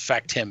to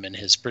affect him and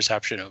his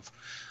perception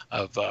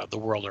of the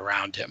world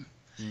around him.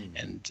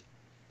 And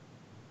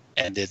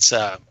it's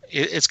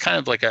kind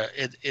of like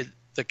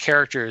the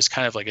character is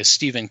kind of like a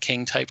Stephen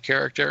King type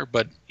character,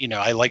 but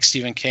I like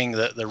Stephen King.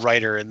 The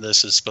writer in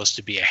this is supposed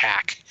to be a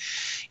hack.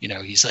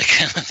 He's like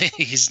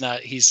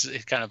he's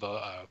kind of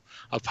a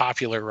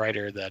popular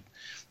writer that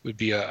would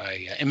be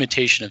a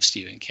imitation of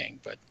Stephen King,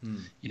 but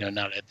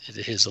not at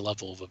his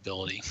level of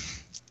ability.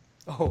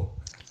 Oh,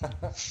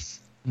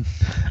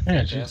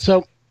 yeah.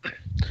 So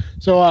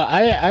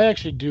I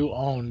actually do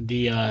own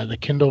the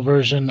Kindle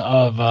version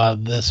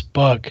of this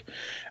book.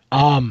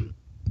 Now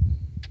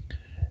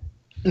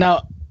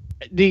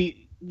the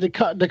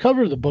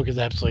cover of the book is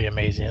absolutely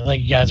amazing.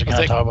 Like you guys are kind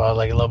of talking about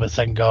like a little bit a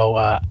second ago.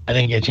 I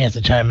didn't get a chance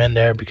to chime in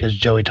there because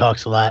Joey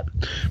talks a lot,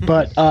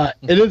 but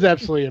it is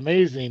absolutely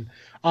amazing.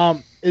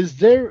 Are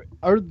there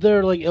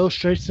like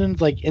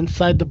illustrations like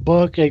inside the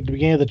book, like the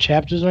beginning of the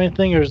chapters or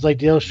anything, or is like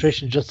the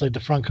illustration just like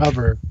the front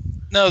cover?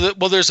 No,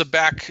 there's a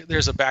back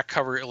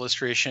cover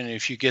illustration.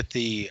 If you get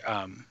the,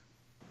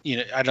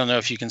 I don't know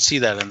if you can see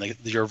that in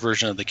your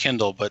version of the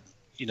Kindle, but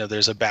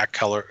there's a back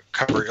cover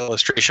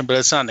illustration, but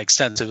it's not an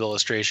extensive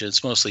illustration.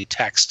 It's mostly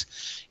text,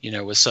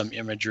 with some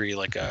imagery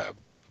like a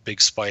big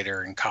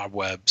spider and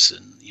cobwebs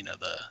and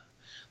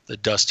the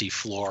dusty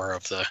floor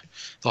of the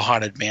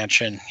haunted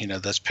mansion,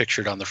 that's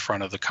pictured on the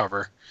front of the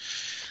cover.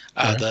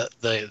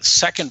 The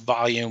second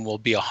volume will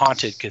be a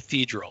haunted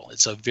cathedral.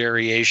 It's a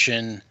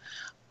variation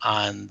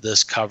on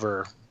this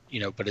cover,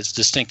 but it's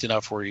distinct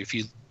enough where if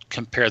you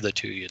compare the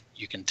two,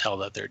 you can tell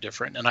that they're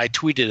different. And I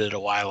tweeted it a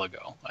while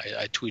ago.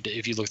 I tweeted,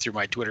 if you look through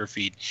my Twitter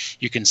feed,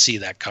 you can see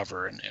that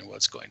cover and what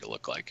it's going to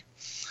look like.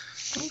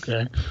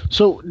 Okay.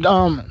 So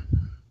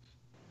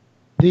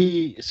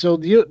the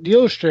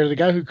illustrator, the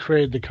guy who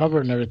created the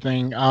cover and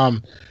everything,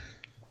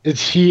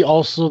 is he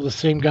also the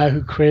same guy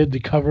who created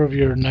the cover of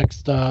your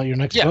next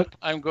book?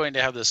 I'm going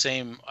to have the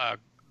same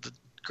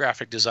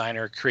graphic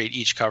designer create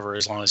each cover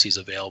as long as he's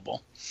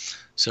available.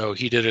 So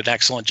he did an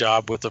excellent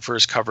job with the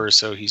first cover,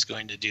 so he's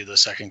going to do the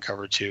second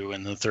cover too,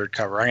 and the third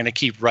cover. I'm going to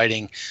keep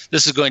writing.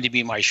 This is going to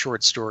be my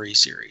short story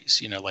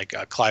series. You know, like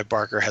Clive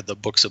Barker had the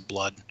Books of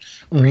Blood,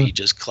 where he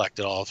just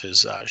collected all of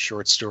his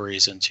short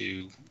stories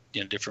into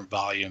different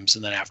volumes,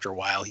 and then after a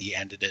while he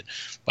ended it.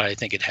 But I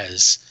think it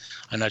has,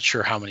 I'm not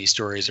sure how many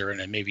stories are in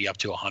it, maybe up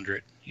to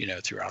 100,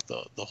 throughout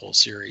the whole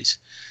series.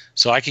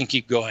 So I can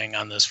keep going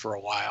on this for a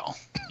while,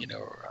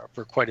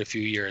 for quite a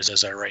few years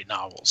as I write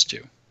novels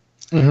too.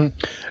 Mm-hmm.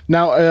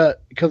 Now,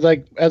 because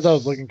as I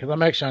was looking, because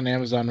I'm actually on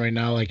Amazon right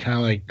now,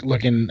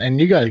 looking, and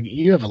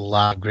you have a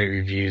lot of great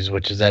reviews,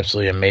 which is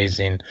absolutely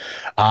amazing.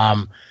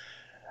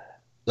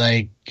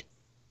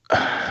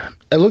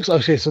 It looks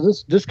okay. So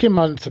this came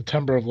out in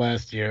September of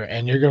last year,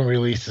 and you're going to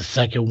release the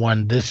second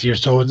one this year.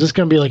 So is this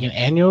going to be like an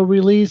annual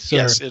release? Or?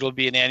 Yes, it'll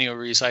be an annual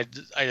release. I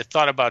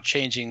thought about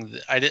changing.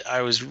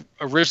 I was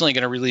originally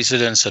going to release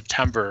it in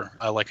September,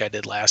 like I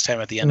did last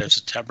time at the end of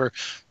September,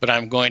 but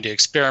I'm going to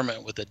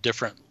experiment with a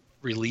different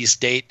release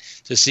date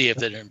to see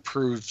if it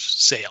improves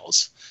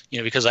sales.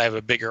 Because I have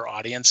a bigger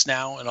audience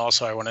now, and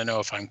also I want to know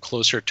if I'm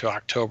closer to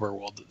October,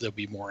 there'll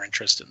be more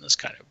interest in this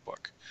kind of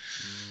book.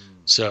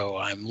 So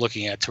I'm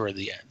looking at towards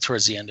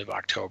the end of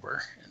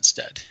October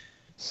instead.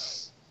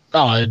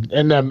 Oh,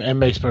 and it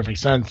makes perfect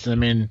sense. I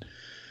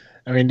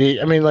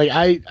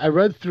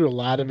read through a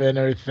lot of it and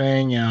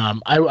everything.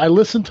 I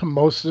listened to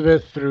most of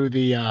it through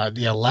the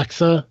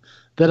Alexa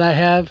that I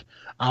have.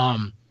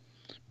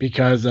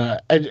 Because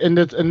and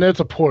that's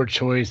a poor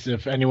choice.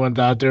 If anyone's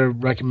out there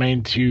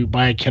recommending to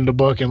buy a Kindle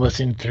book and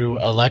listen through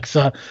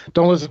Alexa,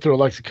 don't listen through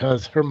Alexa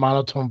because her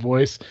monotone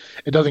voice,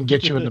 it doesn't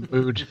get you in the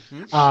mood.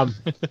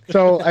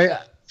 So I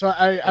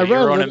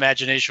your own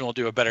imagination will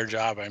do a better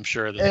job, I'm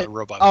sure, than the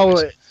robot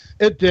voice.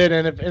 It did,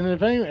 and if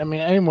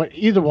anyone,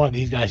 either one of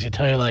these guys can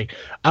tell you,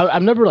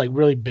 I'm never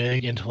really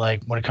big into when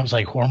it comes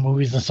to horror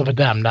movies and stuff like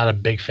that. I'm not a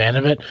big fan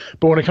of it,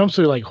 but when it comes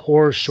to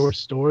horror short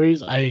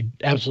stories, I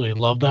absolutely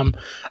love them.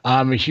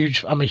 I'm a huge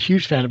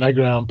fan of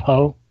Edgar Allan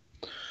Poe.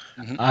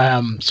 Mm-hmm.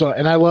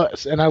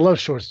 I love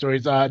short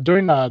stories.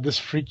 During this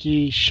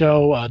freaky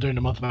show during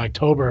the month of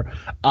October,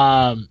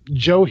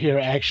 Joe here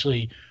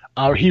actually.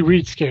 He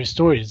reads scary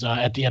stories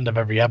at the end of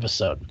every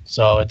episode,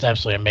 so it's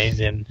absolutely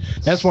amazing.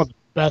 That's one of the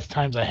best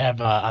times I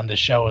have on the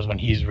show is when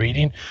he's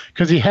reading,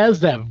 because he has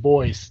that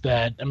voice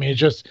that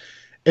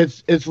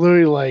it's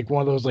literally like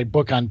one of those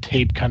book on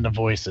tape kind of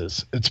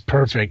voices. It's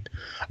perfect.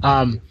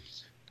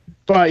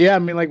 But yeah,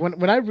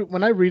 when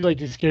I read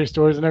these scary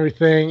stories and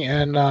everything,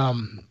 and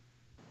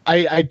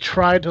I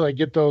try to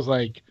get those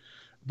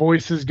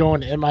voices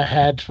going in my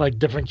head for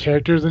different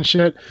characters and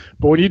shit.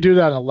 But when you do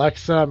that on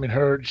Alexa,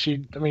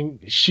 she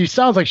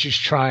sounds like she's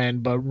trying,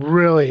 but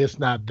really it's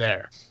not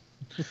there.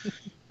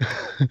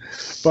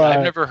 But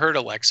I've never heard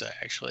Alexa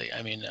actually.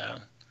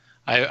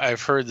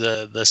 I've heard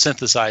the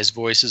synthesized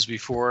voices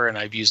before, and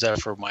I've used that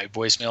for my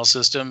voicemail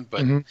system,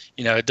 but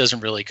it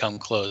doesn't really come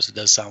close. It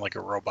does sound like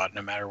a robot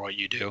no matter what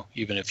you do,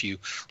 even if you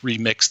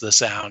remix the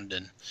sound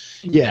and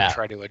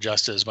try to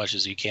adjust it as much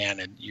as you can,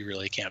 and you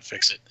really can't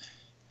fix it.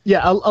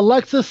 Yeah,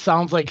 Alexa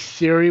sounds like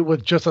Siri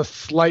with just a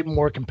slight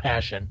more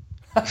compassion.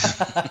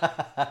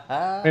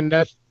 And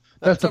that's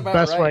the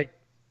best way.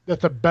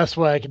 That's the best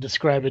way I can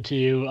describe it to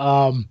you.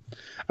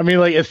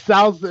 It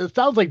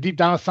sounds like deep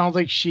down it sounds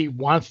like she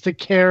wants to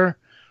care,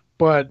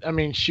 but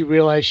she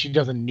realized she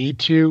doesn't need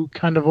to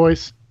kind of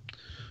voice.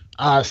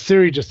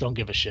 Siri just don't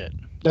give a shit.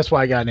 That's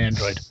why I got an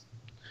Android.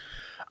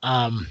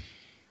 I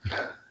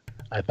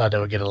thought I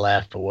would get a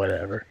laugh, but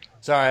whatever.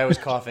 Sorry, I was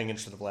coughing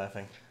instead of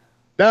laughing.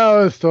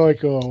 No, it's totally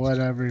cool.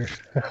 Whatever.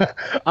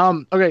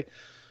 Okay.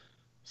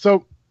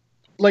 So,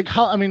 so you're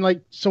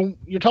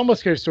talking about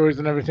scary stories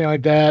and everything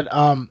like that.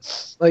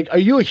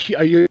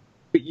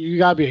 You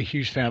gotta be a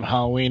huge fan of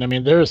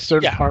Halloween. There's a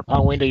certain part of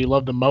Halloween that you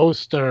love the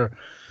most, or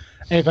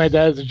anything like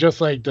that. Is it just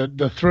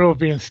the thrill of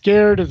being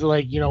scared? Is it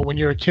when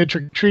you're a kid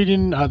trick or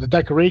treating, the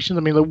decorations?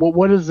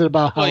 What is it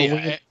about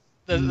Halloween?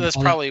 Yeah, that's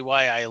probably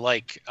why I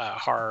like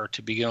horror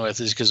to begin with,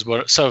 is because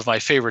some of my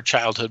favorite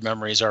childhood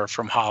memories are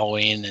from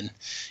Halloween and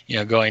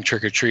going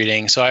trick or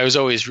treating. So I was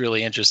always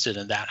really interested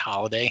in that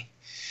holiday,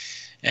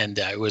 and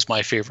it was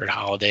my favorite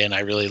holiday. And I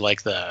really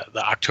like the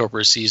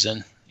October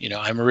season.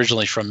 I'm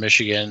originally from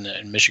Michigan,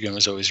 and Michigan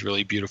was always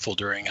really beautiful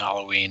during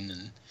Halloween,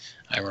 and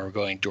I remember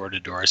going door to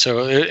door.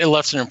 So it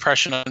left an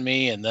impression on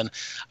me. And then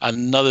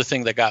another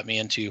thing that got me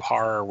into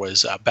horror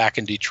was back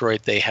in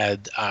Detroit, they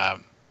had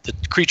the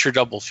Creature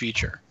double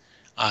feature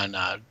on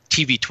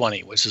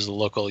TV20, which is a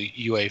local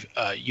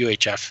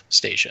UHF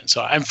station.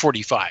 So I'm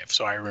 45,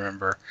 so I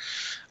remember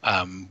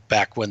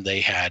back when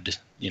they had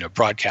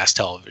broadcast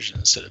television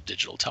instead of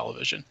digital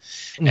television.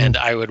 Mm-hmm. And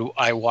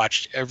I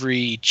watched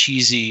every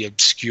cheesy,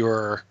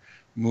 obscure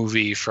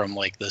movie from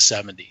the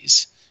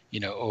 70s,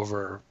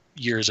 over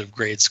years of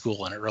grade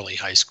school and early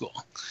high school.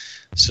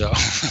 So,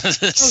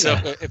 so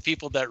if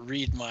people that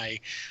read my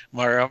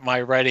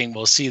writing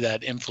will see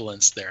that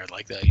influence there,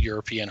 like the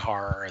European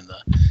horror and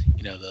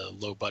the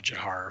low budget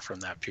horror from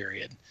that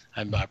period.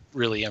 I'm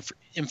really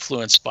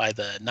influenced by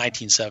the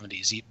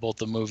 1970s, both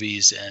the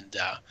movies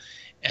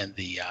and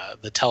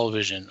the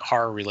television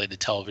horror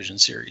related television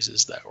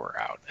series that were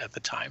out at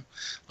the time,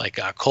 like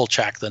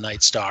Kolchak the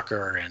Night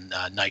Stalker and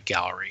Night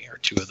Gallery are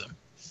two of them.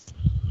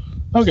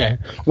 Okay.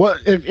 Well,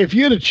 if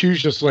you had to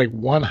choose just like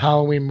one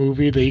Halloween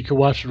movie that you could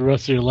watch for the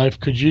rest of your life,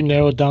 could you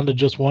narrow it down to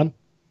just one?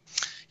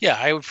 Yeah,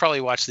 I would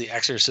probably watch The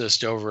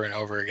Exorcist over and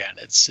over again.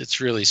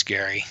 It's really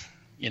scary.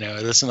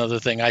 That's another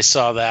thing. I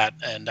saw that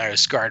and I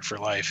was scarred for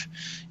life.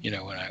 When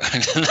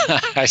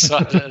I saw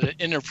it at an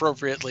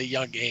inappropriately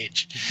young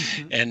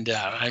age, and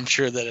I'm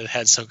sure that it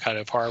had some kind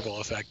of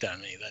horrible effect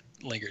on me that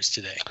lingers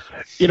today.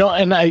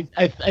 And I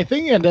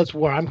think that's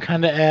where I'm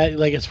kind of at,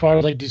 like as far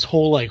as like these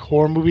whole like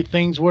horror movie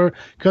things were,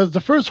 because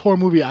the first horror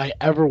movie I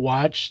ever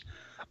watched,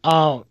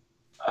 what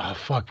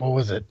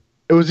was it?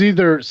 It was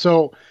either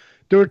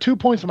there were 2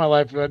 points in my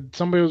life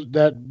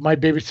that my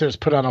babysitters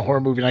put on a horror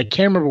movie, and I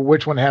can't remember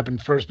which one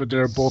happened first, but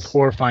they're both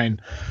horrifying.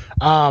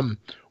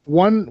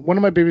 One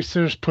of my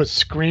babysitters put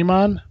Scream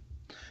on,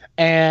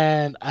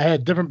 and I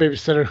had a different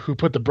babysitter who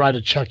put The Bride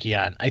of Chucky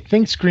on. I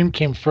think Scream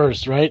came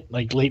first, right?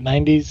 Like late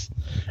 90s,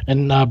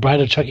 and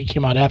Bride of Chucky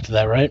came out after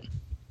that, right?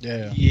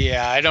 Yeah.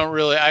 Yeah, I don't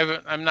really.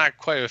 I'm not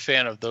quite a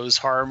fan of those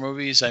horror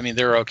movies. I mean,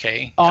 they're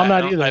okay. Oh, I'm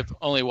not either. I've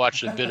only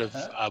watched a bit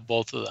of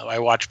both of them. I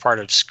watched part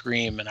of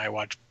Scream, and I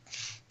watched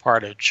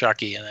part of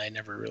Chucky, and I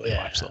never really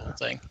watched the whole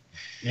thing.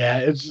 Yeah,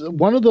 it's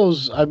one of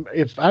those.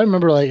 If I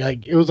remember,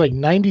 like it was like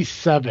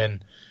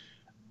 97.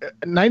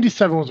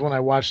 97 was when I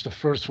watched the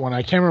first one.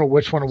 I can't remember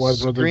which one it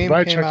was. Scream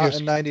came out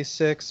in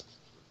 96.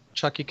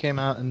 Chucky came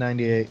out in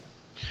 98.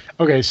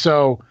 Okay,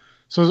 so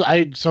then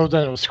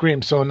it was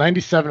Scream. So in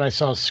 97 I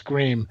saw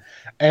Scream,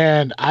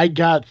 and I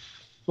got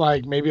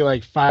like maybe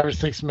like 5 or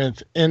 6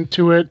 minutes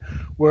into it,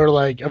 where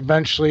like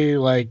eventually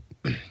like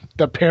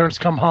the parents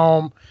come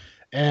home,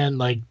 and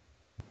like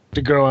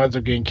the girl ends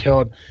up getting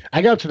killed.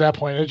 I got to that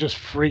point, it just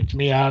freaked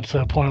me out to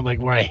the point like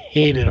where I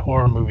hated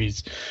horror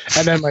movies.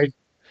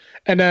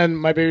 And then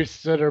my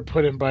babysitter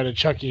put in Bride of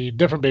Chucky,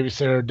 different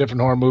babysitter,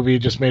 different horror movie,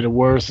 just made it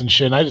worse and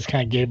shit. And I just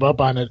kind of gave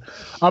up on it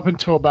up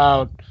until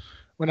about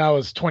when I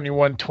was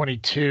 21,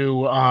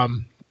 22.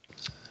 And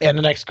the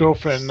next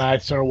girlfriend and I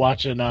started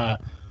watching the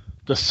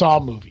Saw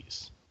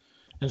movies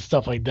and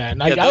stuff like that.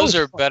 And those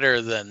are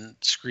better than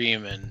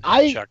Scream and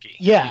Chucky.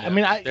 Yeah, I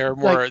mean, they're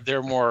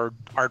more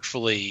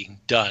artfully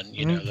done.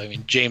 Mm-hmm. I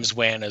mean, James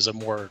Wan is a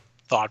more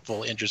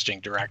thoughtful, interesting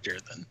director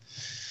than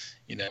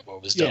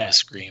what was done with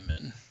Scream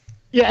and.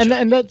 Yeah,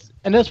 and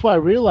that's why I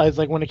realized,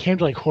 like, when it came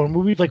to like horror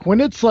movies, like when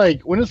it's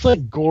like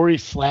gory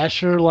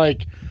slasher,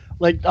 like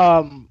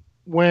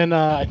when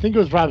I think it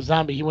was Rob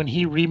Zombie when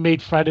he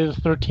remade Friday the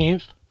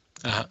 13th.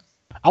 Uh-huh.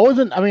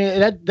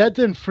 That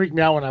didn't freak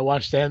me out when I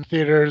watched that in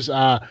theaters.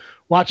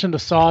 Watching the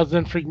Saws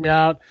didn't freak me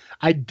out.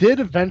 I did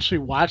eventually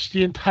watch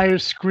the entire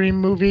Scream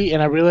movie,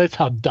 and I realized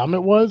how dumb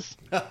it was.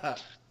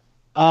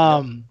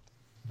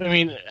 I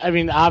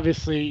mean,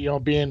 obviously,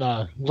 being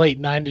a late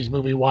 '90s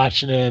movie,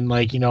 watching it in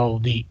like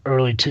the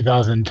early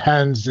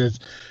 2010s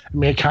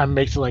it kind of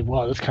makes it like,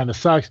 wow, this kind of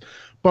sucks.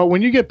 But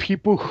when you get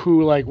people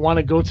who like want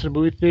to go to the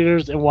movie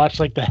theaters and watch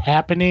like The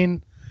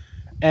Happening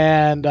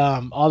and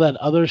all that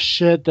other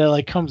shit that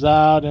like comes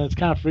out and it's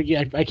kind of freaky,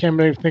 I can't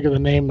really think of the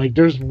name. Like,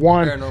 there's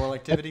one Paranormal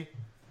Activity.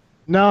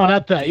 No,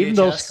 not that. VHS? Even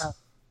those.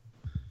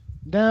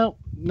 No.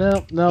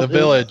 The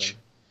Village.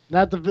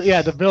 Not the Village.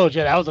 Yeah,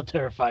 that was a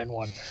terrifying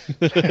one.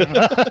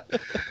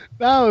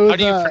 No, it was, how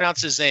do you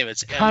pronounce his name?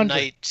 It's M.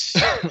 Night.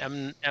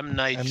 M.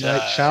 Night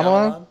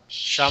Shyamalan.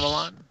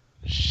 Shyamalan.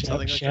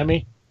 Something like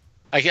that.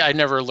 I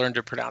never learned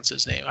to pronounce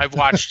his name. I've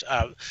watched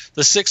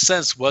The Sixth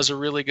Sense was a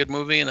really good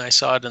movie, and I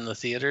saw it in the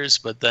theaters.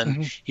 But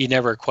then he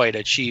never quite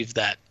achieved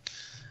that.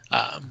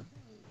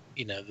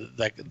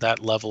 That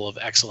level of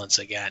excellence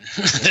again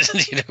with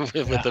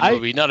the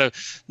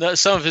movie.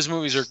 Some of his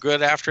movies are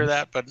good after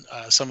that, but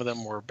some of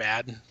them were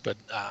bad. But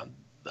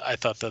I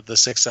thought that The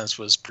Sixth Sense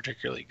was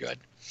particularly good,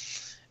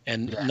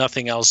 and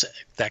nothing else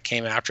that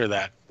came after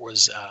that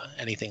was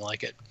anything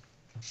like it.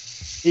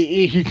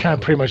 He kind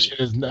of pretty much hit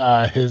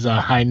his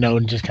high note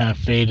and just kind of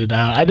faded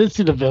out. I did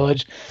see The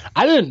Village.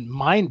 I didn't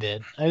mind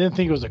it. I didn't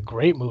think it was a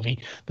great movie.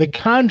 The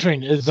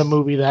Conjuring is the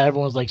movie that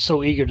everyone's like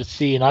so eager to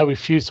see, and I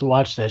refuse to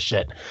watch that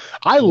shit.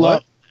 I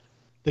love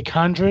The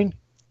Conjuring.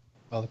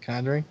 Oh, The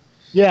Conjuring?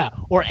 Yeah,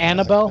 or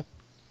Annabelle.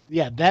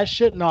 Yeah, that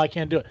shit. No, I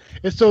can't do it.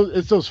 It's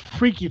those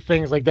freaky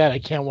things like that. I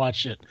can't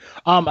watch it.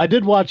 I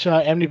did watch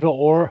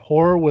Amityville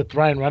Horror with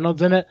Ryan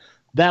Reynolds in it.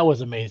 That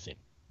was amazing.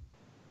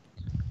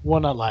 Will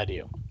not lie to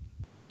you.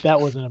 That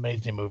was an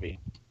amazing movie.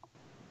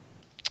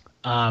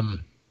 I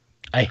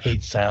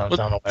hate silence.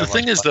 Well, the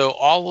thing is, though,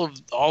 all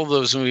of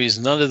those movies,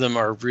 none of them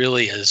are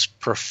really as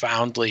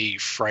profoundly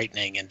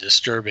frightening and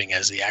disturbing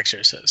as The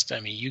Exorcist. I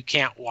mean, you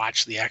can't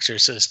watch The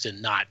Exorcist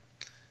and not,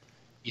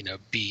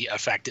 be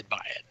affected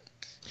by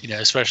it.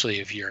 Especially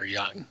if you're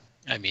young.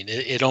 I mean,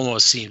 it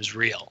almost seems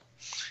real.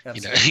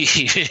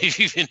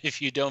 Absolutely. Even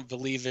if you don't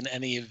believe in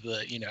any of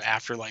the,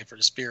 afterlife or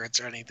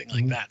spirits or anything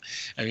like that.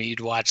 I mean, you'd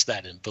watch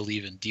that and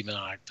believe in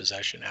demonic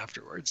possession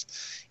afterwards,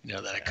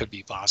 that it could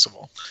be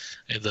possible.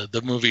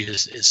 The movie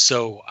is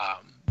so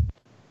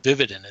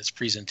vivid in its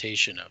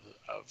presentation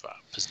of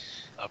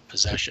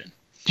possession.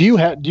 Do you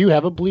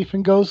have a belief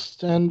in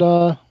ghosts and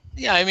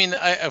Yeah, I mean,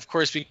 of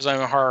course, because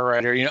I'm a horror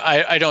writer,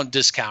 I don't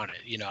discount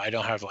it. I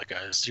don't have like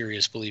a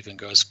serious belief in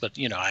ghosts, but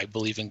I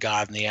believe in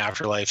God and the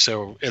afterlife.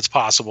 So it's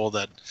possible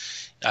that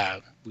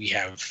we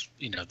have,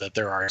 that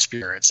there are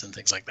spirits and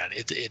things like that.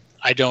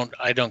 I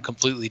don't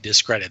completely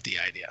discredit the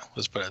idea.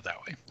 Let's put it that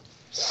way.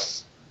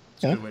 That's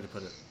a good way to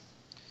put it.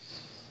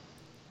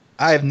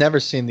 I have never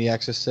seen The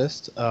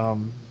Exorcist.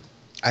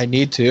 I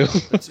need to.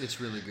 It's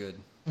really good.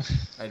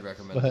 I'd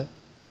recommend it.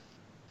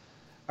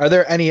 Are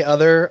there any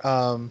other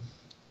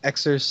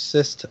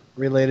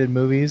Exorcist-related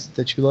movies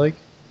that you like?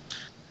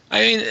 I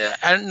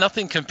mean,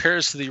 nothing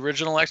compares to the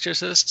original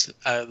Exorcist.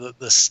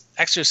 The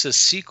Exorcist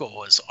sequel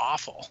was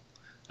awful,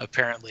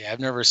 apparently.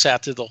 I've never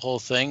sat through the whole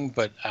thing,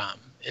 but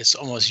it's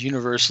almost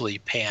universally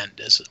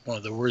panned as one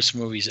of the worst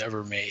movies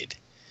ever made.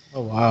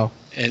 Oh, wow.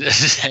 And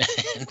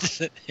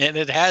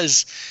it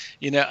has,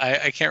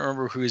 I can't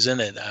remember who's in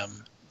it.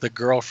 The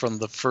girl from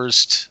the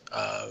first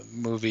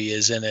movie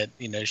is in it.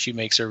 She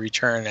makes a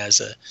return as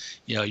a,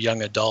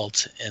 young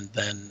adult, and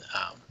then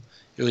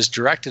it was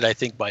directed, I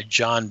think, by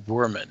John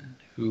Boorman,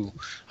 who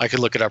I could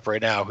look it up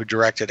right now, who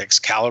directed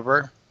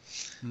Excalibur,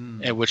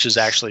 and which is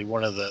actually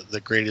one of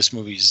the greatest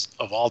movies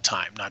of all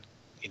time. Not,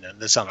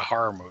 that's not a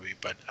horror movie,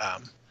 but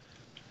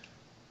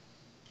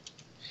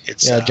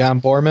it's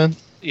John Boorman.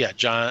 Yeah,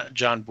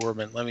 John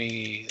Boorman. Let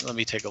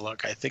me take a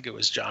look. I think it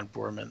was John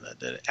Boorman that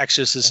did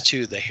Exorcist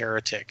 2, The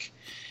Heretic.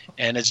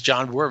 And it's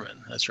John Boorman.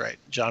 That's right.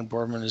 John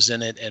Boorman is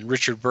in it, and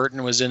Richard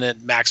Burton was in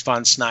it. Max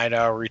von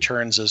Sydow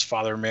returns as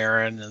Father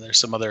Merrin, and there's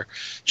some other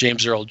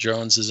James Earl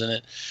Jones is in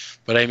it.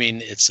 But I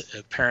mean, it's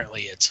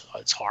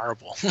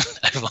horrible.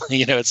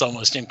 It's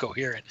almost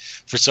incoherent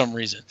for some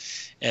reason,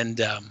 and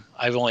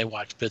I've only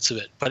watched bits of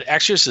it. But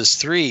Exorcist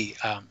 3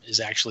 is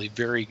actually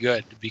very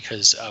good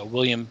because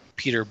William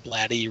Peter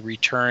Blatty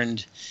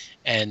returned,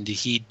 and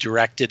he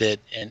directed it,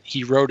 and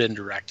he wrote and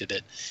directed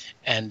it,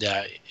 and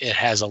it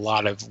has a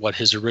lot of what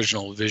his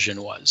original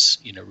vision was,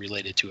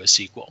 related to a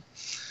sequel.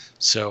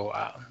 So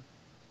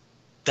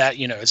that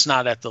it's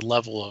not at the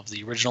level of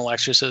the original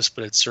Exorcist,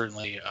 but it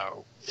certainly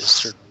is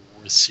certainly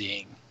worth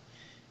seeing,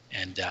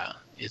 and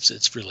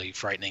it's really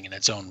frightening in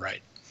its own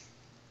right.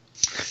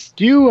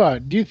 Do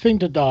you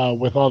think that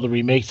with all the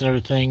remakes and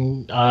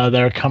everything that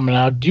are coming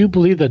out, do you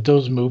believe that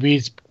those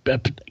movies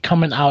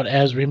coming out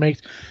as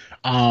remakes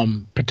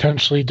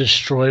potentially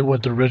destroy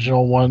what the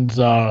original ones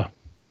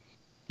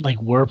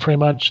were, pretty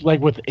much, like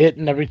with It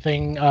and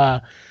everything?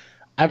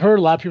 I've heard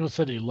a lot of people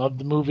say they love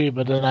the movie,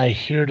 but then I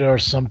hear there are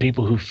some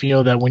people who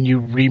feel that when you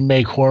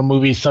remake horror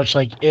movies such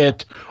like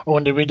It, or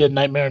when they redid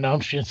Nightmare on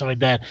Elm Street and stuff like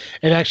that,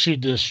 it actually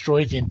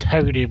destroys the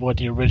integrity of what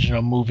the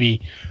original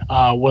movie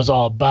was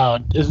all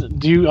about.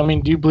 Do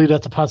you believe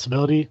that's a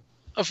possibility?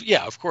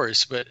 Yeah, of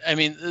course. But I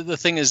mean, the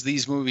thing is,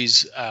 these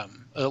movies,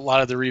 a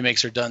lot of the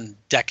remakes are done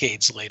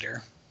decades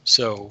later.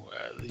 So,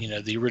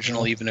 the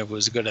original, even if it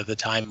was good at the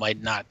time,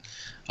 might not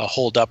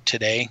hold up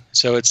today.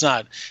 So it's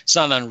not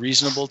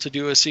unreasonable to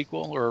do a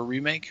sequel or a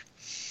remake,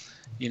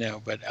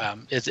 but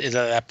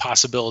that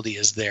possibility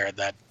is there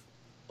that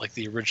like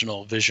the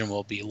original vision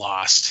will be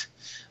lost.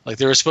 Like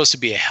there was supposed to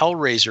be a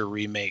Hellraiser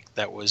remake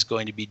that was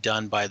going to be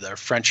done by the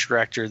French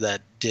director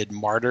that did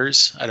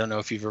Martyrs. I don't know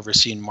if you've ever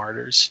seen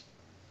Martyrs.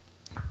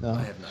 No,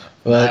 I have not.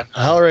 But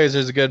Hellraiser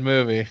is a good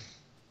movie.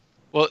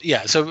 Well,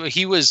 yeah. So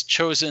he was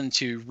chosen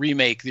to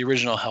remake the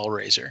original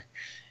Hellraiser,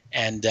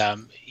 and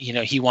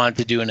he wanted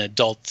to do an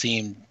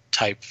adult-themed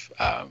type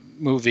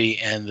movie,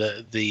 and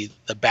the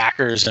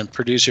backers and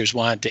producers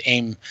wanted to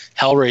aim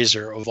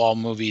Hellraiser of all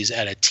movies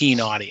at a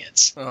teen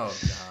audience. Oh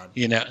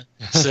God.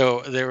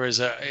 So there was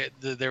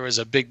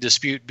a big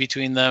dispute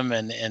between them,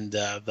 and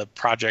the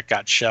project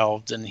got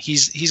shelved. And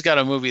he's got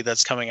a movie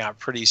that's coming out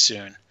pretty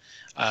soon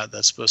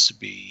that's supposed to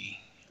be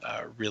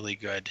really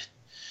good.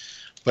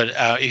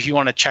 But if you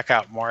want to check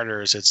out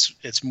Martyrs,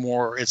 it's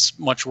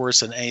much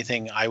worse than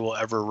anything I will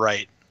ever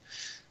write.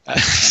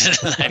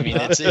 I mean,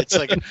 it's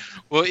like,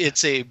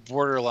 it's a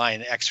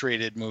borderline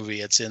X-rated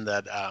movie. It's in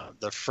that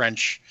the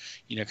French,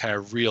 kind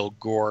of real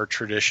gore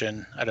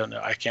tradition. I don't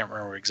know. I can't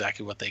remember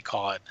exactly what they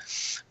call it,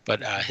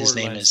 but his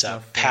name is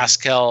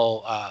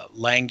Pascal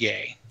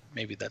Languet.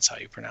 Maybe that's how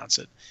you pronounce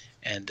it.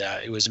 And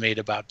it was made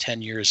about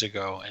 10 years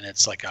ago, and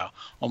it's like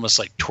almost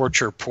like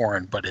torture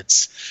porn, but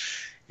it's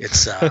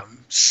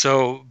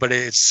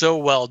so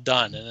well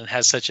done, and it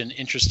has such an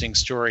interesting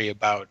story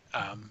about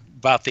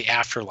the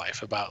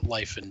afterlife, about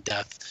life and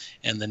death,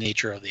 and the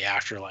nature of the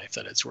afterlife,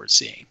 that it's worth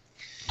seeing.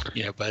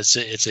 But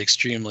it's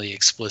extremely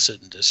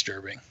explicit and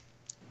disturbing.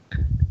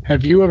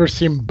 Have you ever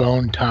seen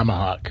Bone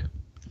Tomahawk?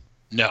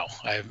 No,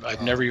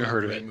 I've never even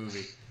heard of it.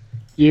 Movie.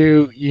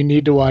 You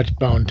need to watch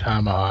Bone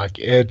Tomahawk.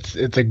 It's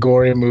a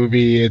gory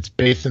movie. It's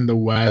based in the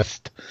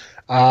West.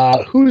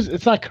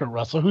 It's not Kurt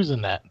Russell. Who's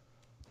in that?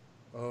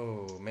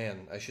 Oh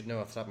man, I should know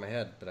off the top of my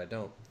head, but I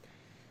don't.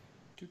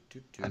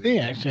 I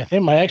think it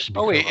might actually be.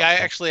 Oh wait,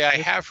 Kurt Russell. I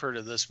have heard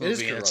of this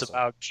movie.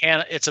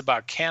 And it's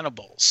about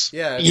cannibals.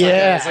 Yeah,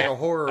 it's like a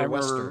horror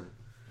western.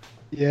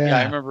 Yeah,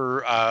 I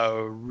remember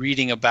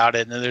reading about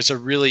it, and there's a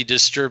really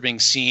disturbing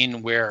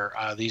scene where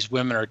these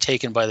women are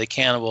taken by the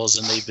cannibals,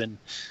 and they've been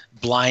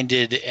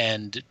blinded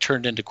and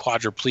turned into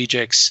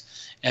quadriplegics,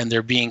 and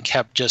they're being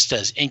kept just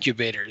as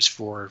incubators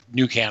for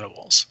new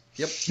cannibals.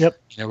 Yep.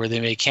 Where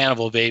they make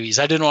cannibal babies.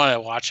 I didn't want to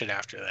watch it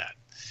after that.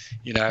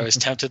 I was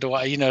tempted to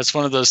watch. It's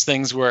one of those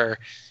things where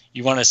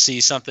you want to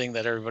see something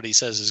that everybody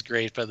says is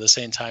great, but at the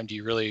same time,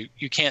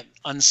 you can't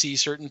unsee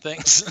certain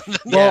things.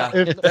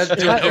 There is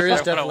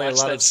definitely a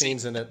lot of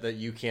scenes in it that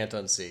you can't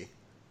unsee.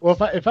 Well,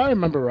 if I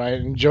remember right,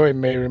 and Joey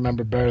may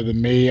remember better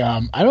than me,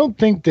 I don't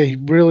think they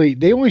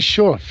only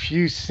show a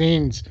few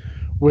scenes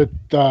with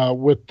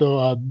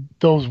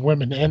those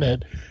women in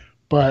it.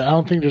 But I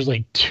don't think there's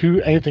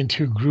anything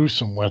too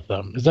gruesome with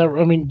them. Is that?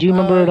 I mean, do you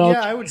remember it all?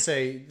 Yeah, I would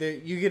say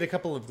that you get a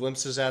couple of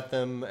glimpses at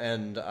them,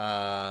 and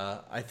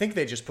I think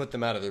they just put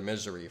them out of their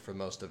misery for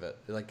most of it.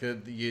 Like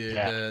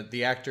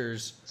the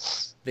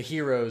actors, the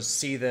heroes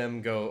see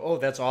them, go, "Oh,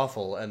 that's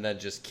awful," and then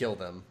just kill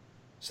them,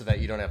 so that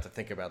you don't have to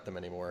think about them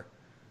anymore.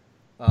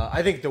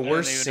 I think the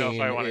worst scene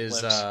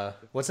is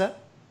what's that?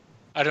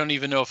 I don't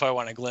even know if I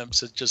want a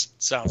glimpse. It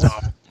just sounds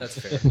awful. That's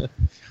fair.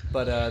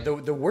 But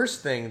the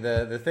worst thing,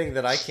 the thing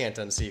that I can't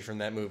unsee from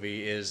that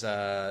movie is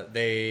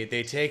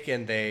they take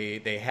and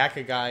they hack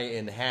a guy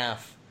in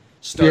half,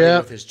 starting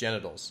with his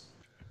genitals.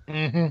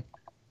 Mm-hmm.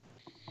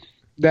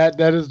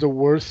 That is the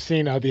worst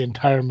scene of the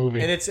entire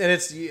movie. And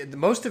it's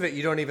most of it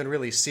you don't even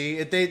really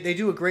see. They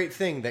do a great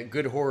thing that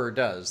good horror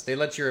does. They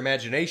let your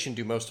imagination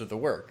do most of the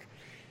work.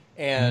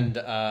 And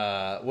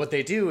what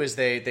they do is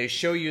they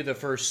show you the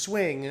first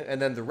swing,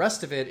 and then the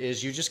rest of it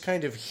is you just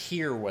kind of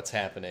hear what's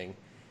happening,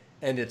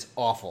 and it's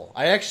awful.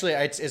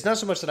 It's not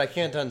so much that I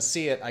can't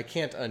unsee it, I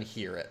can't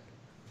unhear it.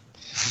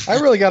 I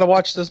really got to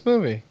watch this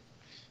movie.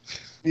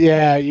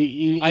 Yeah,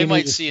 I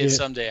might see it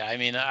someday. I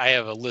mean, I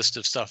have a list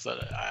of stuff that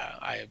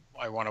I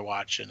want to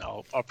watch, and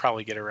I'll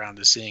probably get around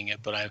to seeing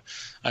it. But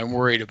I'm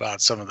worried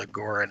about some of the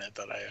gore in it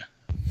that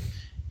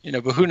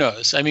but who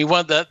knows? I mean,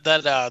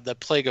 the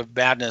Plague of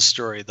Madness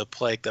story, the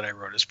plague that I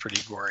wrote, is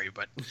pretty gory.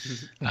 But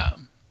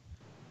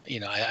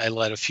I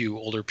let a few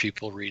older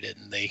people read it,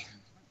 and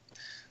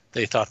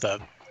they thought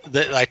that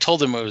I told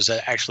them it was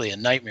actually a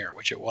nightmare,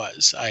 which it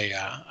was.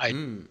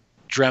 I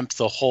dreamt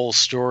the whole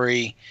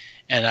story,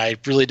 and I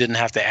really didn't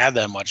have to add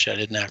that much. I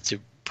didn't have to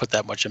put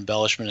that much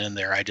embellishment in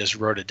there. I just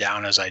wrote it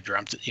down as I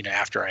dreamt it,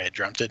 after I had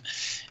dreamt it,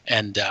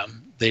 and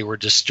they were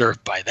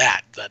disturbed by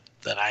that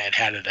I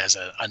had it as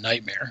a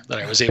nightmare, that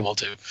I was able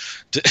to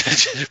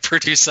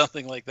produce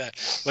something like that.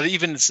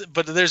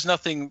 But there's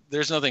nothing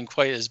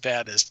quite as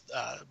bad as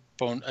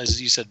Bone,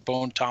 as you said,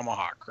 Bone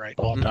Tomahawk, right?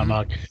 Bone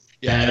Tomahawk.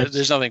 Yeah,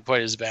 there's nothing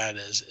quite as bad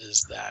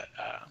as that.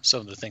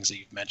 Some of the things that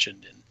you've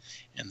mentioned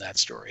in that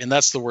story, and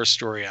that's the worst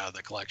story out of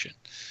the collection.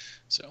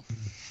 So.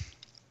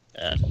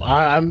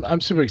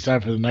 I'm super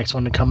excited for the next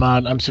one to come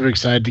out. I'm super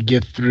excited to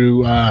get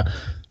through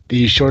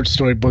the short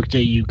story book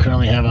that you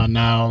currently have on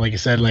now. Like I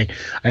said,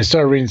 I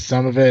started reading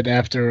some of it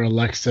after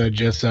Alexa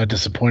just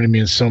disappointed me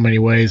in so many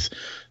ways.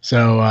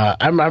 So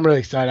I'm really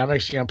excited. I'm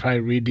actually gonna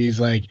probably read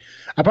these. I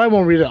probably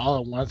won't read it all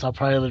at once. I'll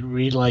probably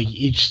read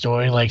each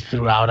story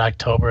throughout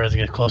October as it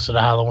gets closer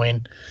to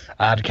Halloween,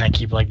 to kind of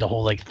keep the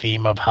whole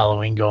theme of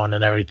Halloween going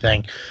and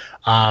everything.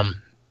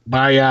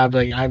 But yeah,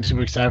 I'm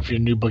super excited for your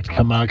new book to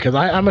come out, because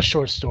I'm a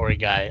short story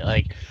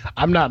guy.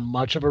 I'm not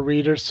much of a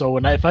reader, so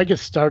if I could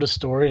start a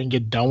story and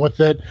get done with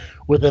it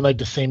within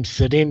the same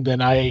sitting, then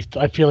I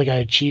feel like I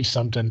achieved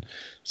something.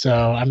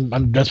 So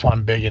that's why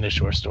I'm big into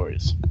short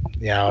stories.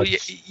 Yeah.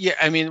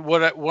 I mean,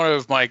 one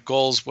of my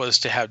goals was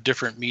to have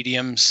different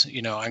mediums.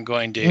 I'm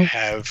going to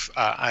have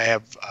I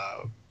have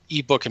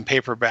ebook and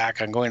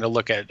paperback. I'm going to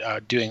look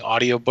at doing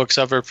audiobooks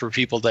of it for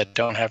people that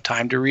don't have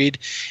time to read.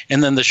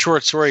 And then the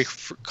short story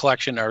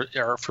collection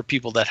are for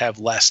people that have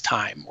less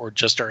time or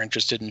just are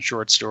interested in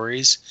short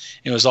stories.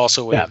 It was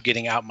also a way of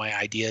getting out my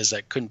ideas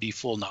that couldn't be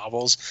full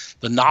novels.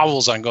 The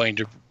novels I'm going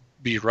to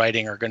be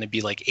writing are going to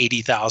be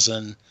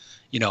 80,000,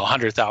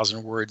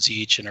 100,000 words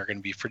each, and are going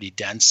to be pretty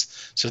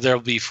dense. So they'll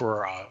be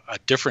for a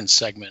different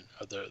segment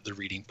of the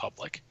reading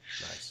public.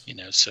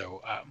 Nice.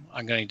 So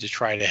I'm going to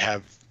try to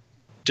have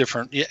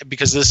different,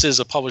 because this is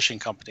a publishing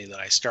company that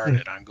I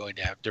started. I'm going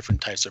to have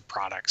different types of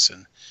products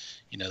and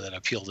that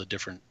appeal to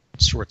different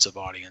sorts of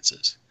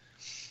audiences.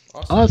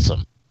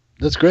 Awesome.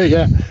 That's great.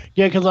 Yeah,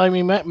 because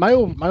my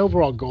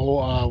overall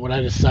goal, what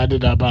I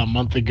decided about a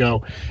month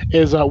ago,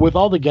 is with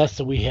all the guests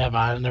that we have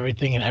on and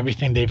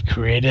everything they've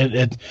created,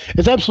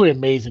 it's absolutely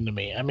amazing to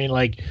me.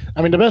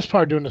 The best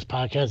part of doing this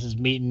podcast is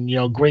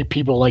meeting great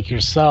people like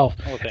yourself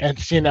and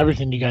seeing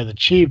everything you guys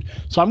achieved.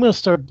 So I'm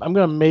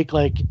gonna make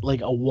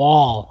a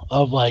wall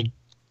of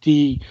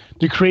the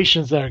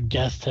creations that our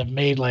guests have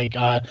made, like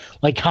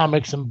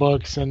comics and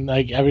books and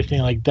like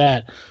everything like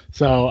that.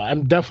 So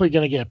I'm definitely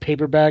gonna get a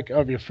paperback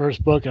of your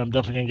first book, and I'm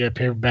definitely gonna get a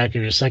paperback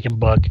of your second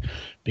book,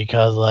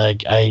 because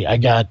like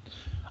I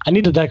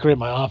need to decorate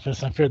my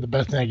office. I figured the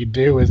best thing I could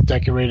do is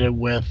decorate it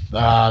with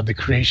the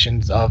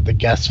creations of the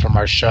guests from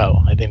our show.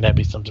 I think that'd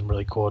be something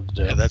really cool to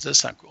do. Yeah, that does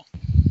sound cool.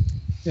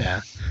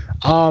 Yeah.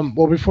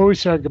 Well, before we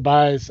say our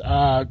goodbyes,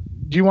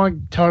 do you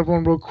want to tell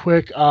everyone real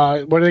quick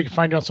where they can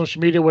find you on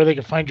social media, where they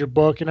can find your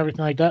book and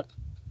everything like that?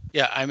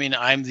 Yeah, I mean,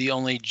 I'm the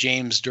only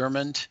James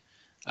Dermond.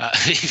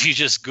 If you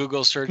just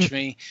Google search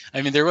me,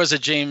 I mean, there was a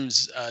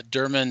James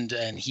Dermond,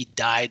 and he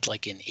died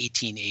like in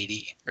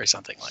 1880 or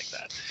something like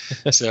that.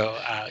 So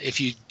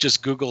if you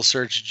just Google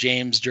search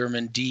James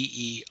Dermond,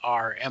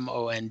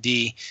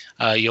 D-E-R-M-O-N-D,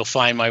 you'll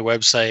find my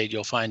website.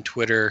 You'll find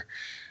Twitter.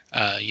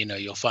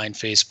 You'll find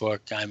Facebook.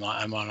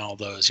 I'm on all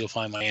those. You'll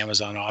find my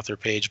Amazon author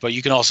page, but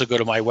you can also go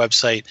to my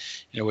website,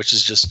 which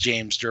is just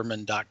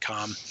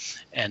jamesdermond.com,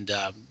 and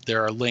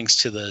there are links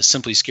to the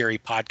Simply Scary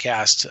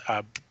podcast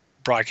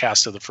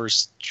broadcast of the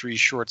first 3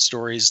 short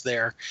stories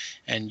there,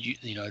 and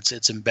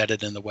it's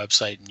embedded in the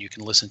website, and you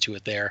can listen to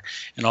it there.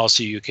 And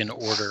also you can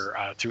order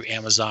through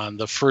Amazon.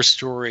 The first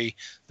story,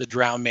 The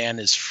Drowned Man,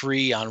 is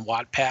free on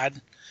Wattpad,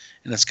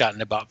 and it's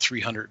gotten about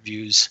 300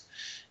 views,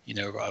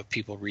 of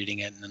people reading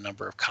it, and a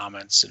number of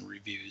comments and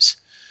reviews.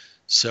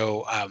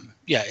 So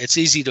it's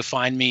easy to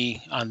find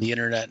me on the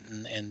internet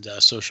and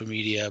social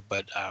media,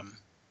 but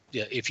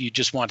if you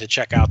just want to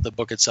check out the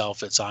book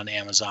itself, it's on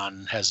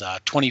Amazon. It has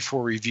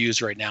 24 reviews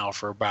right now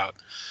for about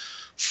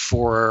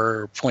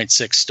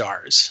 4.6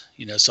 stars.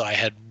 So I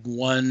had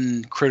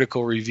one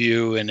critical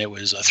review, and it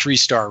was a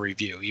 3-star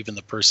review. Even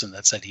the person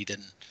that said he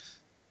didn't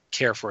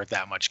care for it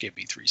that much gave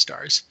me 3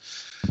 stars.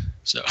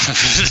 So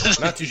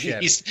not too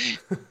shabby.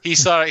 He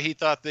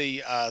thought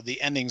the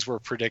endings were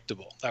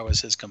predictable. That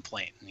was his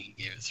complaint, and he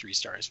gave it 3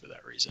 stars for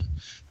that reason.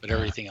 But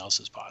everything else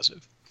is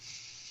positive.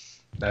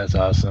 That's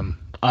awesome.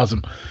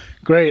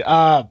 Great.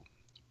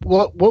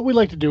 What we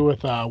like to do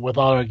with all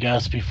our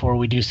guests before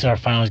we do say our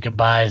final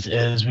goodbyes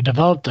is we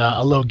developed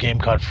a little game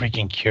called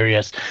Freaking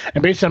Curious.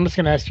 And basically, I'm just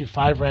going to ask you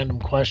 5 random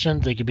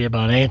questions. They could be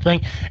about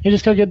anything. You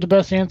just got to get the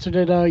best answer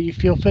that you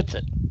feel fits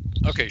it.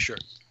 Okay, sure.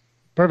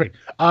 Perfect.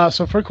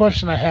 So first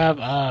question I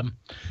have,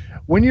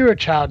 when you were a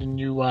child and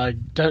you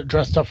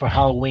dressed up for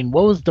Halloween,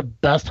 what was the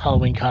best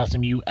Halloween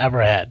costume you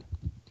ever had?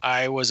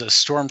 I was a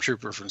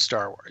stormtrooper from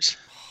Star Wars.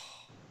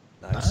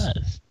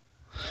 Nice.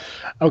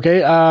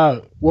 Okay,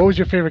 what was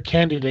your favorite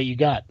candy that you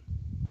got?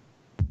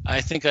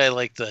 I think I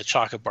like the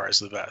chocolate bars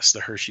the best,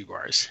 the Hershey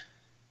bars.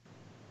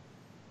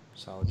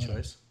 Solid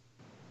choice.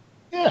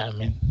 Yeah, I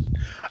mean,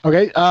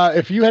 okay.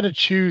 If you had to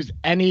choose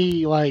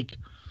any like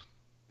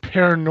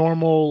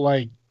paranormal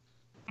like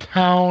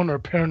town or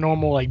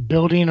paranormal like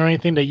building or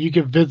anything that you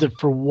could visit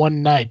for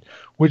one night,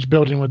 which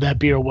building would that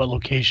be, or what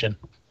location?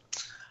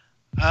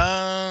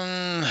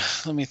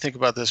 Let me think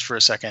about this for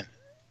a second.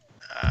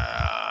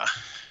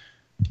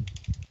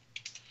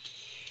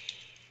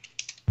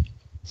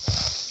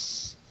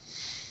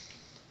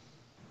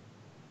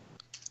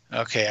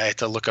 Okay, I have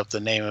to look up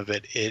the name of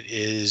it. It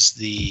is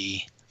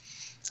the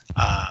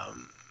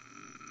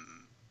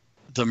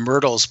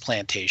Myrtles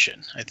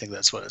Plantation. I think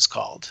that's what it's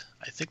called.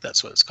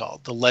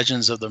 The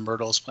Legends of the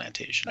Myrtles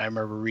Plantation. I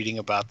remember reading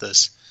about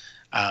this.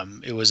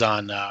 It was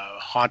on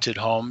Haunted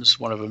Homes,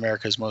 one of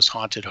America's most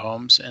haunted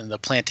homes, and the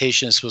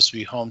plantation is supposed to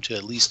be home to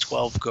at least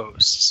 12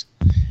 ghosts.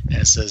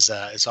 And it says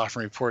it's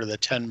often reported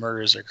that 10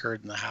 murders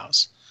occurred in the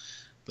house,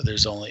 but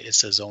it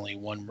says only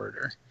 1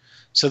 murder.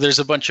 So there's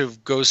a bunch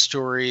of ghost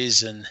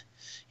stories, and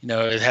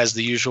it has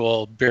the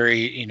usual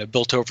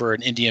built over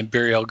an Indian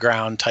burial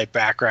ground type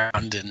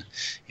background, and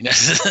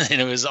and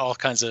it was all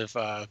kinds of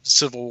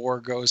Civil War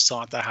ghosts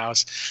haunt the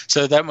house.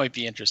 So that might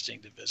be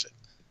interesting to visit.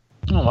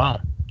 Oh wow!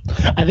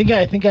 I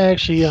think I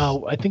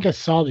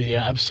saw the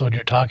episode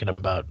you're talking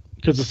about,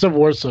 because the Civil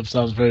War stuff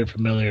sounds very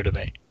familiar to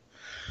me.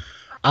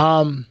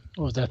 What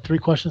was that, 3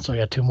 questions? So I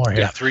got 2 more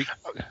here. Yeah, 3.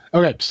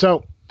 Okay,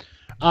 so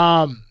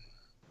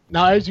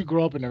now as you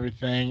grow up and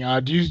everything,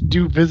 do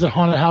you visit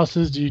haunted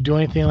houses? Do you do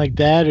anything like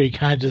that, or you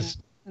kind of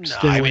just? No,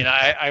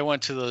 I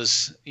went to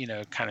those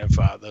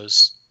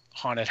those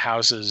haunted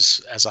houses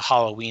as a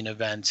Halloween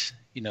event.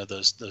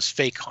 Those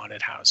fake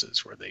haunted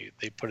houses where they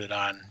put it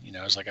on.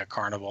 As like a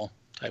carnival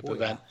type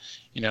event.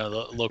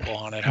 The local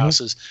haunted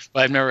houses.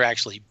 But I've never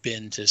actually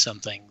been to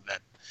something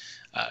that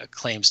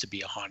claims to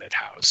be a haunted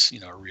house.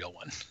 A real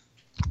one.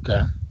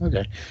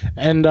 Okay.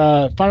 And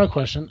final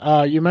question.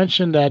 You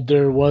mentioned that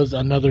there was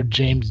another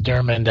James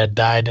Dermond that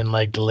died in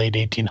like the late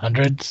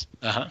 1800s.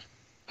 Uh-huh.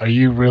 Are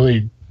you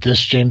really this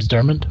James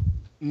Dermond?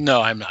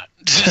 No, I'm not.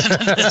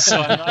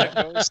 So I'm not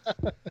a ghost.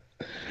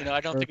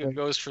 I don't think a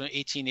ghost from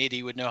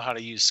 1880 would know how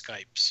to use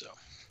Skype. So.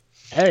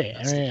 Hey,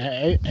 I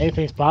mean,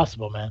 anything's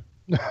possible, man.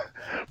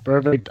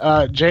 Perfect.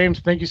 James,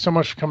 thank you so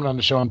much for coming on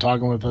the show and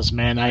talking with us,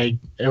 man.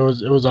 It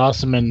was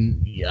awesome,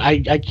 and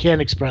I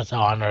can't express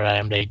how honored I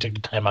am that you took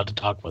the time out to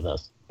talk with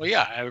us. Well,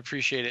 yeah, I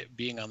appreciate it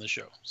being on the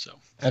show. So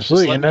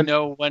Absolutely. just And let me then,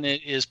 know when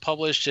it is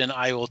published, and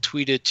I will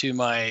tweet it to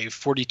my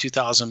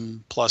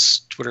 42,000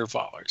 plus Twitter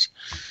followers.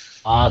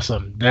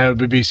 awesome. That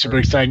would be super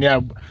exciting. Yeah.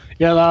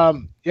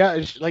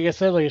 Yeah. Like I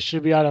said, like it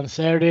should be out on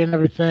Saturday and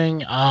everything.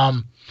 Yeah,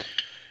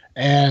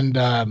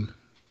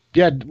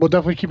 we'll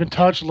definitely keep in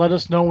touch. Let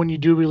us know when you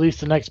do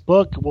release the next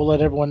book. We'll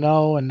let everyone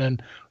know. And then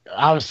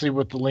obviously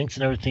with the links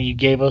and everything you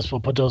gave us,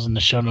 we'll put those in the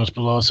show notes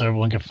below so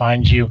everyone can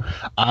find you.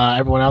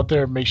 Everyone out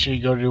there, make sure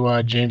you go to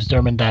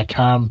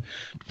jamesderman.com,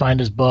 find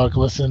his book,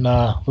 listen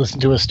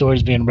to his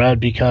stories being read,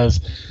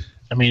 because,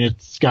 I mean,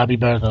 it's got to be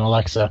better than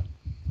Alexa.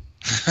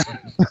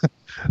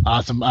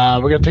 Awesome.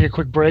 We're going to take a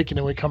quick break, and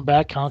then when we come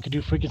back, Colin can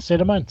do Freaking State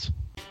of Minds.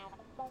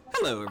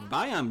 Hello,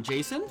 everybody. I'm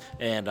Jason.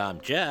 And I'm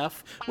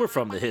Jeff. We're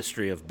from the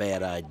History of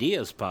Bad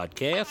Ideas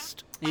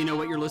podcast. You know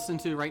what you're listening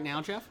to right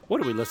now, Jeff?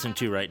 What are we listening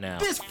to right now?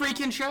 This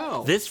freaking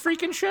show. This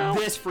freaking show?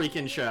 This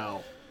freaking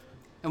show.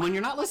 And when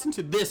you're not listening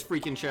to this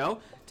freaking show,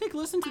 take a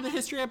listen to the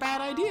History of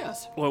Bad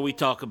Ideas. Where we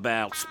talk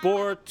about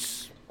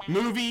sports,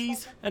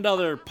 movies, and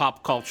other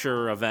pop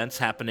culture events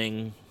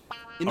happening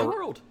in the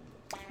world.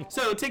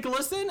 So take a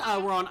listen.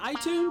 We're on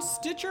iTunes,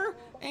 Stitcher,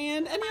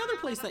 and any other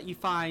place that you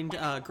find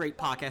great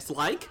podcasts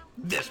like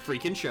This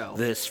Freaking Show.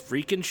 This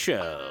Freaking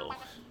Show.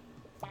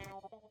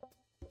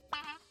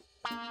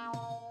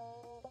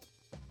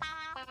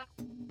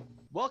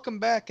 Welcome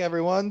back,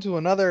 everyone, to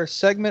another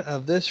segment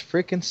of This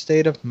Freaking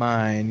State of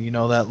Mind. You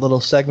know, that little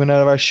segment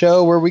of our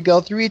show where we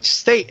go through each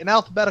state in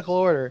alphabetical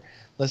order,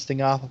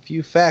 listing off a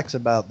few facts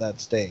about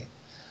that state.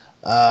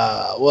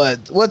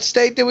 What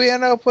state did we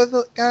end up with,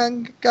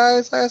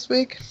 guys, last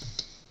week?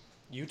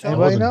 Utah.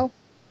 Anybody know?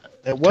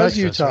 It was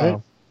Texas, Utah.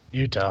 right?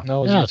 Utah.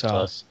 No, it was Yeah,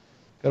 Utah.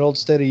 Good old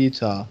state of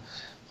Utah.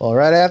 Well,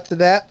 right after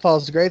that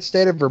follows the great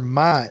state of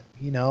Vermont.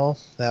 You know,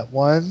 that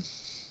one.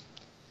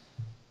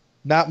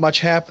 Not much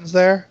happens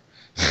there.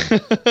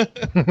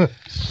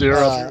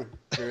 Zero.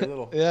 Very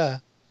little. Yeah.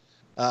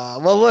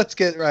 Well, let's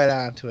get right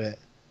on to it.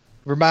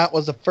 Vermont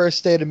was the first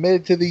state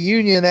admitted to the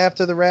Union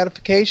after the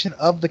ratification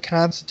of the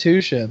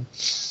Constitution.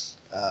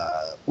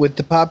 With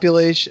a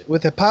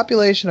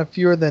population of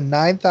fewer than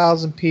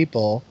 9,000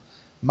 people,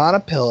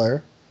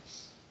 Montpelier,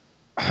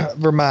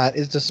 Vermont,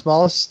 is the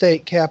smallest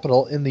state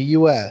capital in the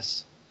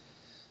U.S.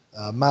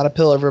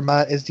 Montpelier,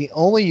 Vermont, is the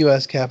only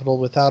U.S. capital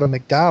without a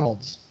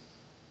McDonald's.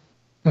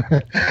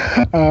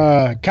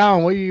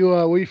 Colin, what are you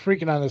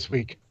freaking on this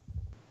week?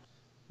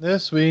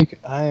 This week,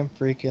 I am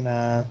freaking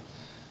on.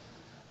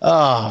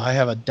 Oh, I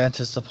have a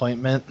dentist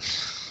appointment.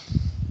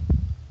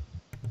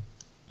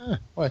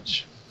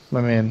 Which, I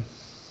mean,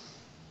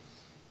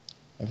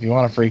 if you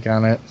want to freak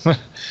on it,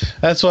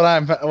 that's what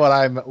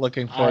I'm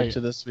looking forward to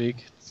this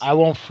week. I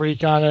won't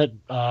freak on it.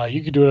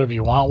 You can do whatever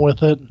you want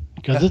with it,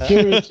 because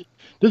this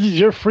is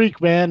your freak,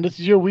 man. This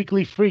is your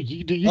weekly freak.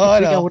 You can freak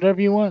on whatever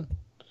you want.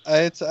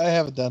 I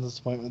have a dentist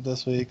appointment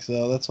this week,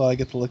 so that's what I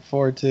get to look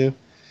forward to.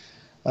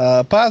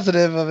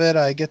 Positive of it,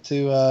 I get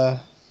to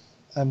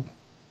I'm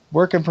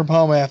working from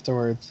home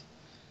afterwards.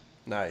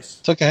 Nice.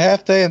 Took a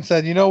half day and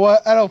said, you know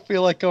what? I don't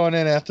feel like going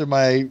in after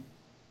my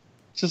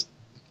just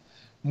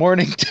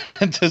morning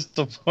dentist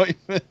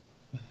appointment.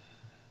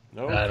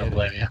 No, I don't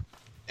blame you.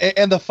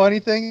 And the funny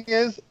thing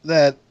is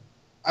that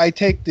I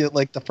take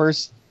the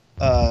first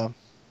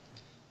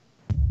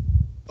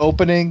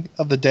opening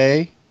of the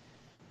day,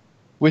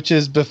 which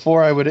is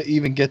before I would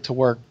even get to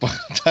work by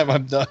the time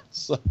I'm done.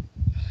 So.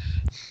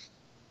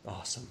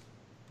 Awesome.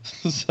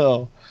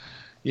 So,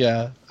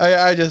 yeah,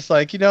 I just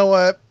you know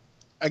what?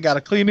 I got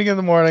a cleaning in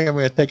the morning. I'm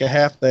going to take a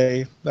half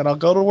day. Then I'll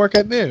go to work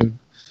at noon.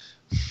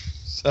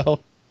 So.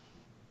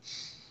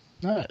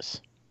 Nice.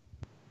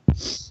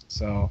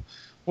 So,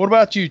 what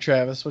about you,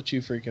 Travis? What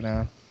you freaking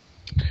on?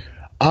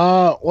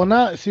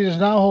 There's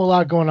not a whole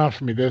lot going on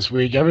for me this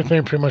week.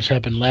 Everything pretty much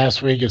happened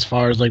last week as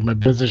far as my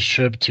business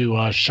trip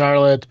to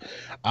Charlotte.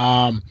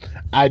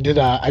 I did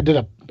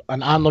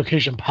an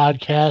on-location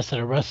podcast at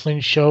a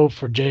wrestling show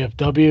for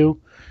JFW,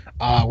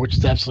 which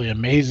is absolutely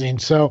amazing.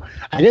 So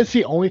I guess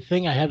the only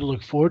thing I had to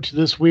look forward to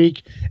this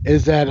week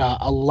is that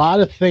a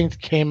lot of things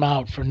came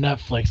out for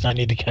Netflix I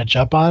need to catch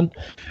up on,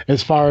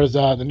 as far as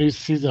the new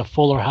season of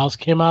Fuller House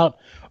came out.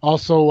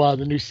 Also,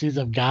 the new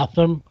season of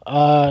Gotham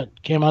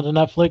came out on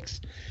Netflix.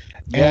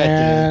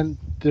 Yeah, and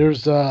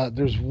there's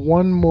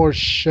one more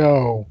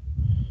show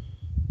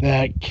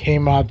that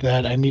came out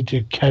that I need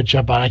to catch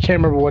up on. I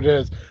can't remember what it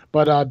is,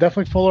 but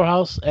definitely Fuller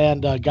House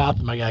and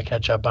Gotham I gotta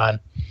catch up on.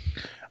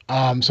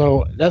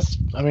 So that's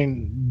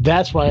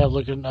what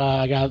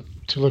I got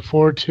to look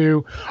forward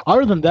to.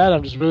 Other than that,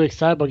 I'm just really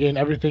excited about getting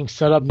everything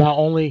set up, not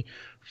only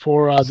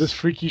for this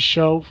freaky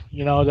show,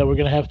 that we're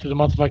gonna have through the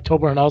month of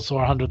October, and also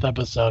our 100th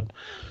episode.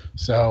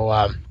 So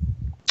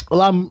a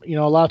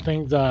lot of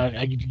things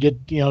I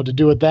get to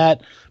do with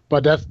that,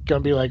 but that's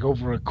gonna be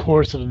over a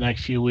course of the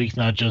next few weeks,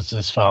 not just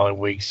this following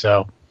week.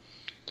 So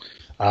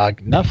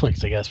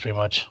Netflix, I guess, pretty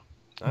much.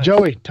 Nice.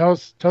 Joey, tell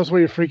us what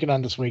you're freaking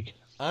on this week.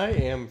 I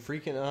am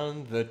freaking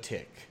on The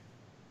Tick.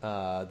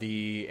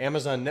 The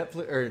Amazon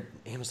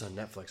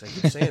Netflix. I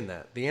keep saying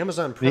that. The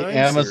Amazon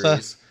Prime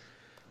series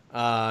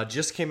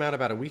Just came out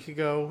about a week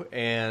ago,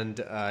 and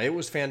it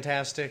was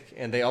fantastic.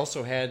 And they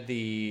also had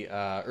the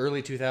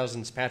early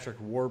 2000s Patrick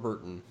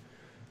Warburton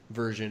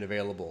version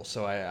available,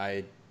 so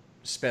I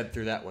sped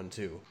through that one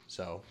too.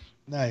 So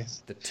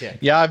nice. The Tick.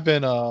 Yeah, I've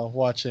been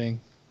watching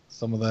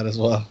some of that as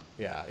well.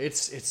 Yeah,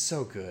 it's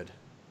so good.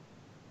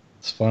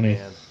 It's funny.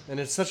 Man. And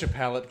it's such a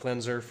palate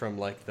cleanser from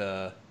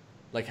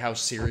how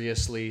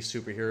seriously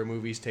superhero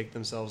movies take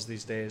themselves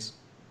these days.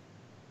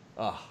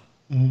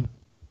 Mm-hmm.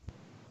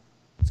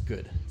 It's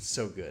good. It's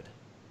so good.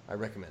 I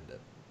recommend it.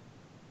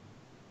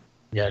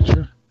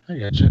 Gotcha. I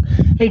gotcha.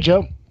 Hey,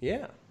 Joe.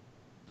 Yeah.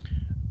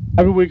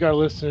 Every week our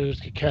listeners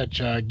can catch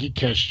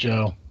Geekcast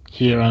Joe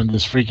here on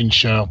this freaking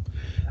show.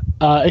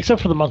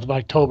 Except for the month of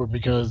October,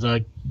 because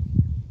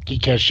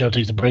Geekcast Joe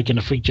takes a break and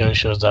the Freak Joe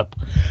shows up.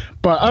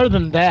 But other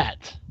than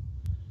that,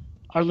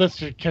 our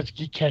listeners catch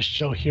Geekcast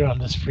Joe here on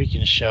this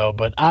freaking show.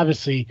 But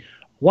obviously,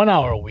 1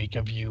 hour a week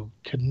of you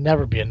could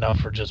never be enough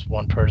for just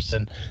one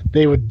person.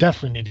 They would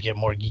definitely need to get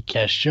more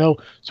Geekcast Show.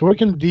 So where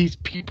can these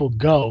people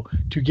go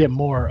to get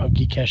more of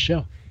Geekcast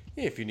Show?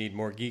 If you need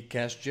more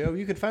Geekcast Joe,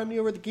 you can find me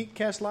over at the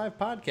Geekcast Live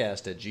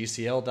podcast at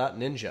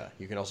gcl.ninja.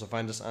 You can also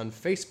find us on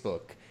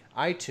Facebook,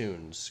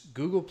 iTunes,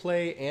 Google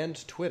Play,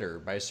 and Twitter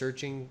by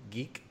searching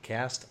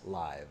Geekcast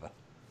Live.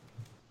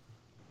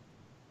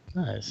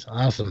 Nice.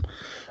 Awesome.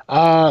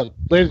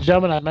 Ladies and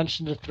gentlemen, I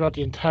mentioned it throughout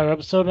the entire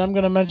episode, and I'm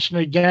going to mention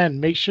it again.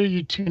 Make sure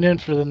you tune in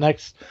for the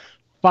next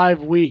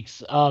 5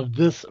 weeks of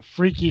this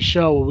freaky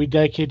show where we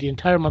dedicate the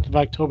entire month of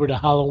October to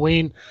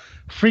Halloween.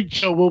 Freak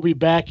Joe will be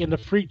back, and the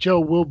Freak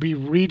Joe will be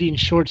reading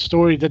short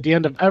stories at the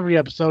end of every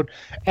episode,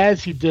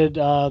 as he did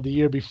the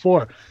year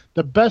before.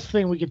 The best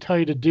thing we can tell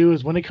you to do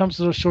is when it comes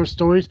to those short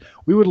stories,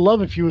 we would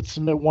love if you would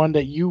submit one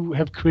that you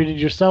have created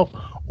yourself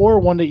or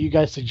one that you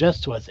guys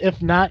suggest to us.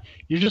 If not,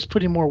 you're just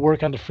putting more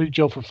work on the Freak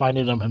Joe for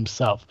finding them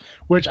himself,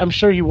 which I'm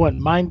sure he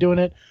wouldn't mind doing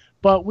it.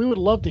 But we would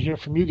love to hear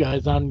from you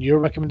guys on your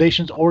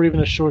recommendations or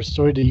even a short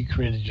story that you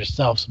created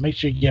yourself. So make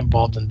sure you get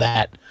involved in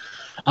that.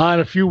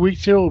 In a few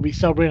weeks here, we'll be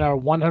celebrating our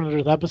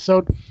 100th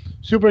episode.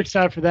 Super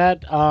excited for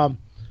that.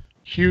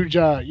 Huge,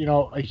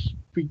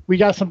 we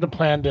got something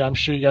planned that I'm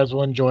sure you guys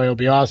will enjoy. It'll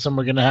be awesome.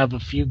 We're going to have a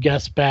few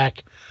guests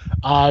back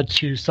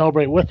to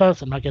celebrate with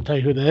us. I'm not going to tell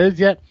you who that is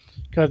yet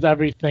because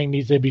everything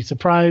needs to be a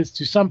surprise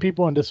to some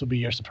people, and this will be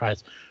your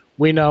surprise.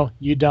 We know,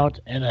 you don't,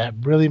 and that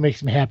really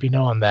makes me happy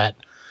knowing that.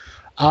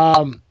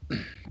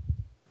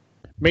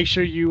 Make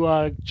sure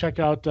you check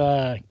out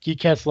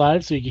Geekcast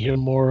Live so you can hear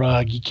more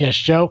Geekcast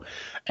Show.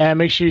 And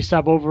make sure you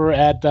stop over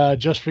at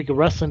Just Freakin'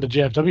 Wrestling, the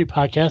JFW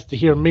podcast, to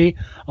hear me,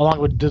 along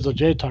with Dizzle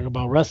J, talk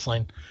about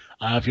wrestling.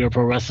 If you're a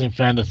pro wrestling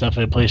fan, that's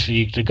definitely a place for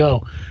you to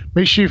go.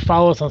 Make sure you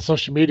follow us on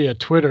social media,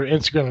 Twitter,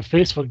 Instagram, and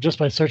Facebook, just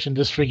by searching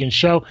This Freakin'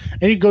 Show.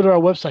 And you can go to our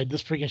website,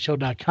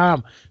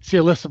 thisfreakinshow.com, see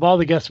a list of all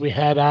the guests we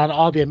had on,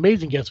 all the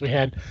amazing guests we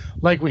had,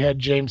 like we had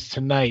James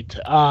tonight.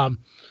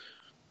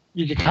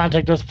 You can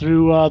contact us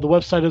through the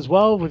website as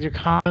well with your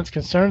comments,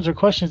 concerns, or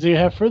questions that you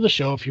have for the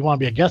show. If you want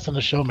to be a guest on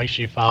the show, make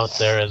sure you follow us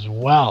there as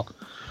well.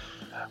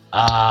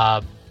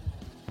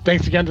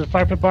 Thanks again to the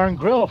Fire Pit Bar and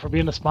Grill for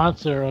being a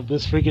sponsor of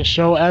this freaking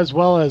show, as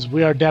well as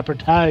We Are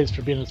Dappertized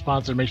for being a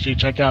sponsor. Make sure you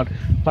check out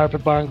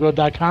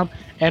firepitbarandgrill.com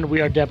and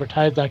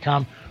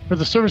wearedappertized.com for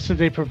the services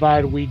they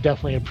provide. We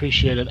definitely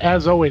appreciate it.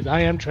 As always,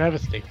 I am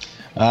Travesty.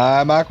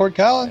 I'm Awkward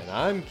Colin. And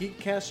I'm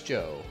Geekcast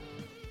Joe.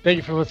 Thank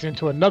you for listening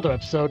to another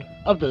episode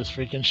of This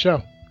Freaking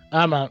Show.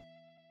 I'm out.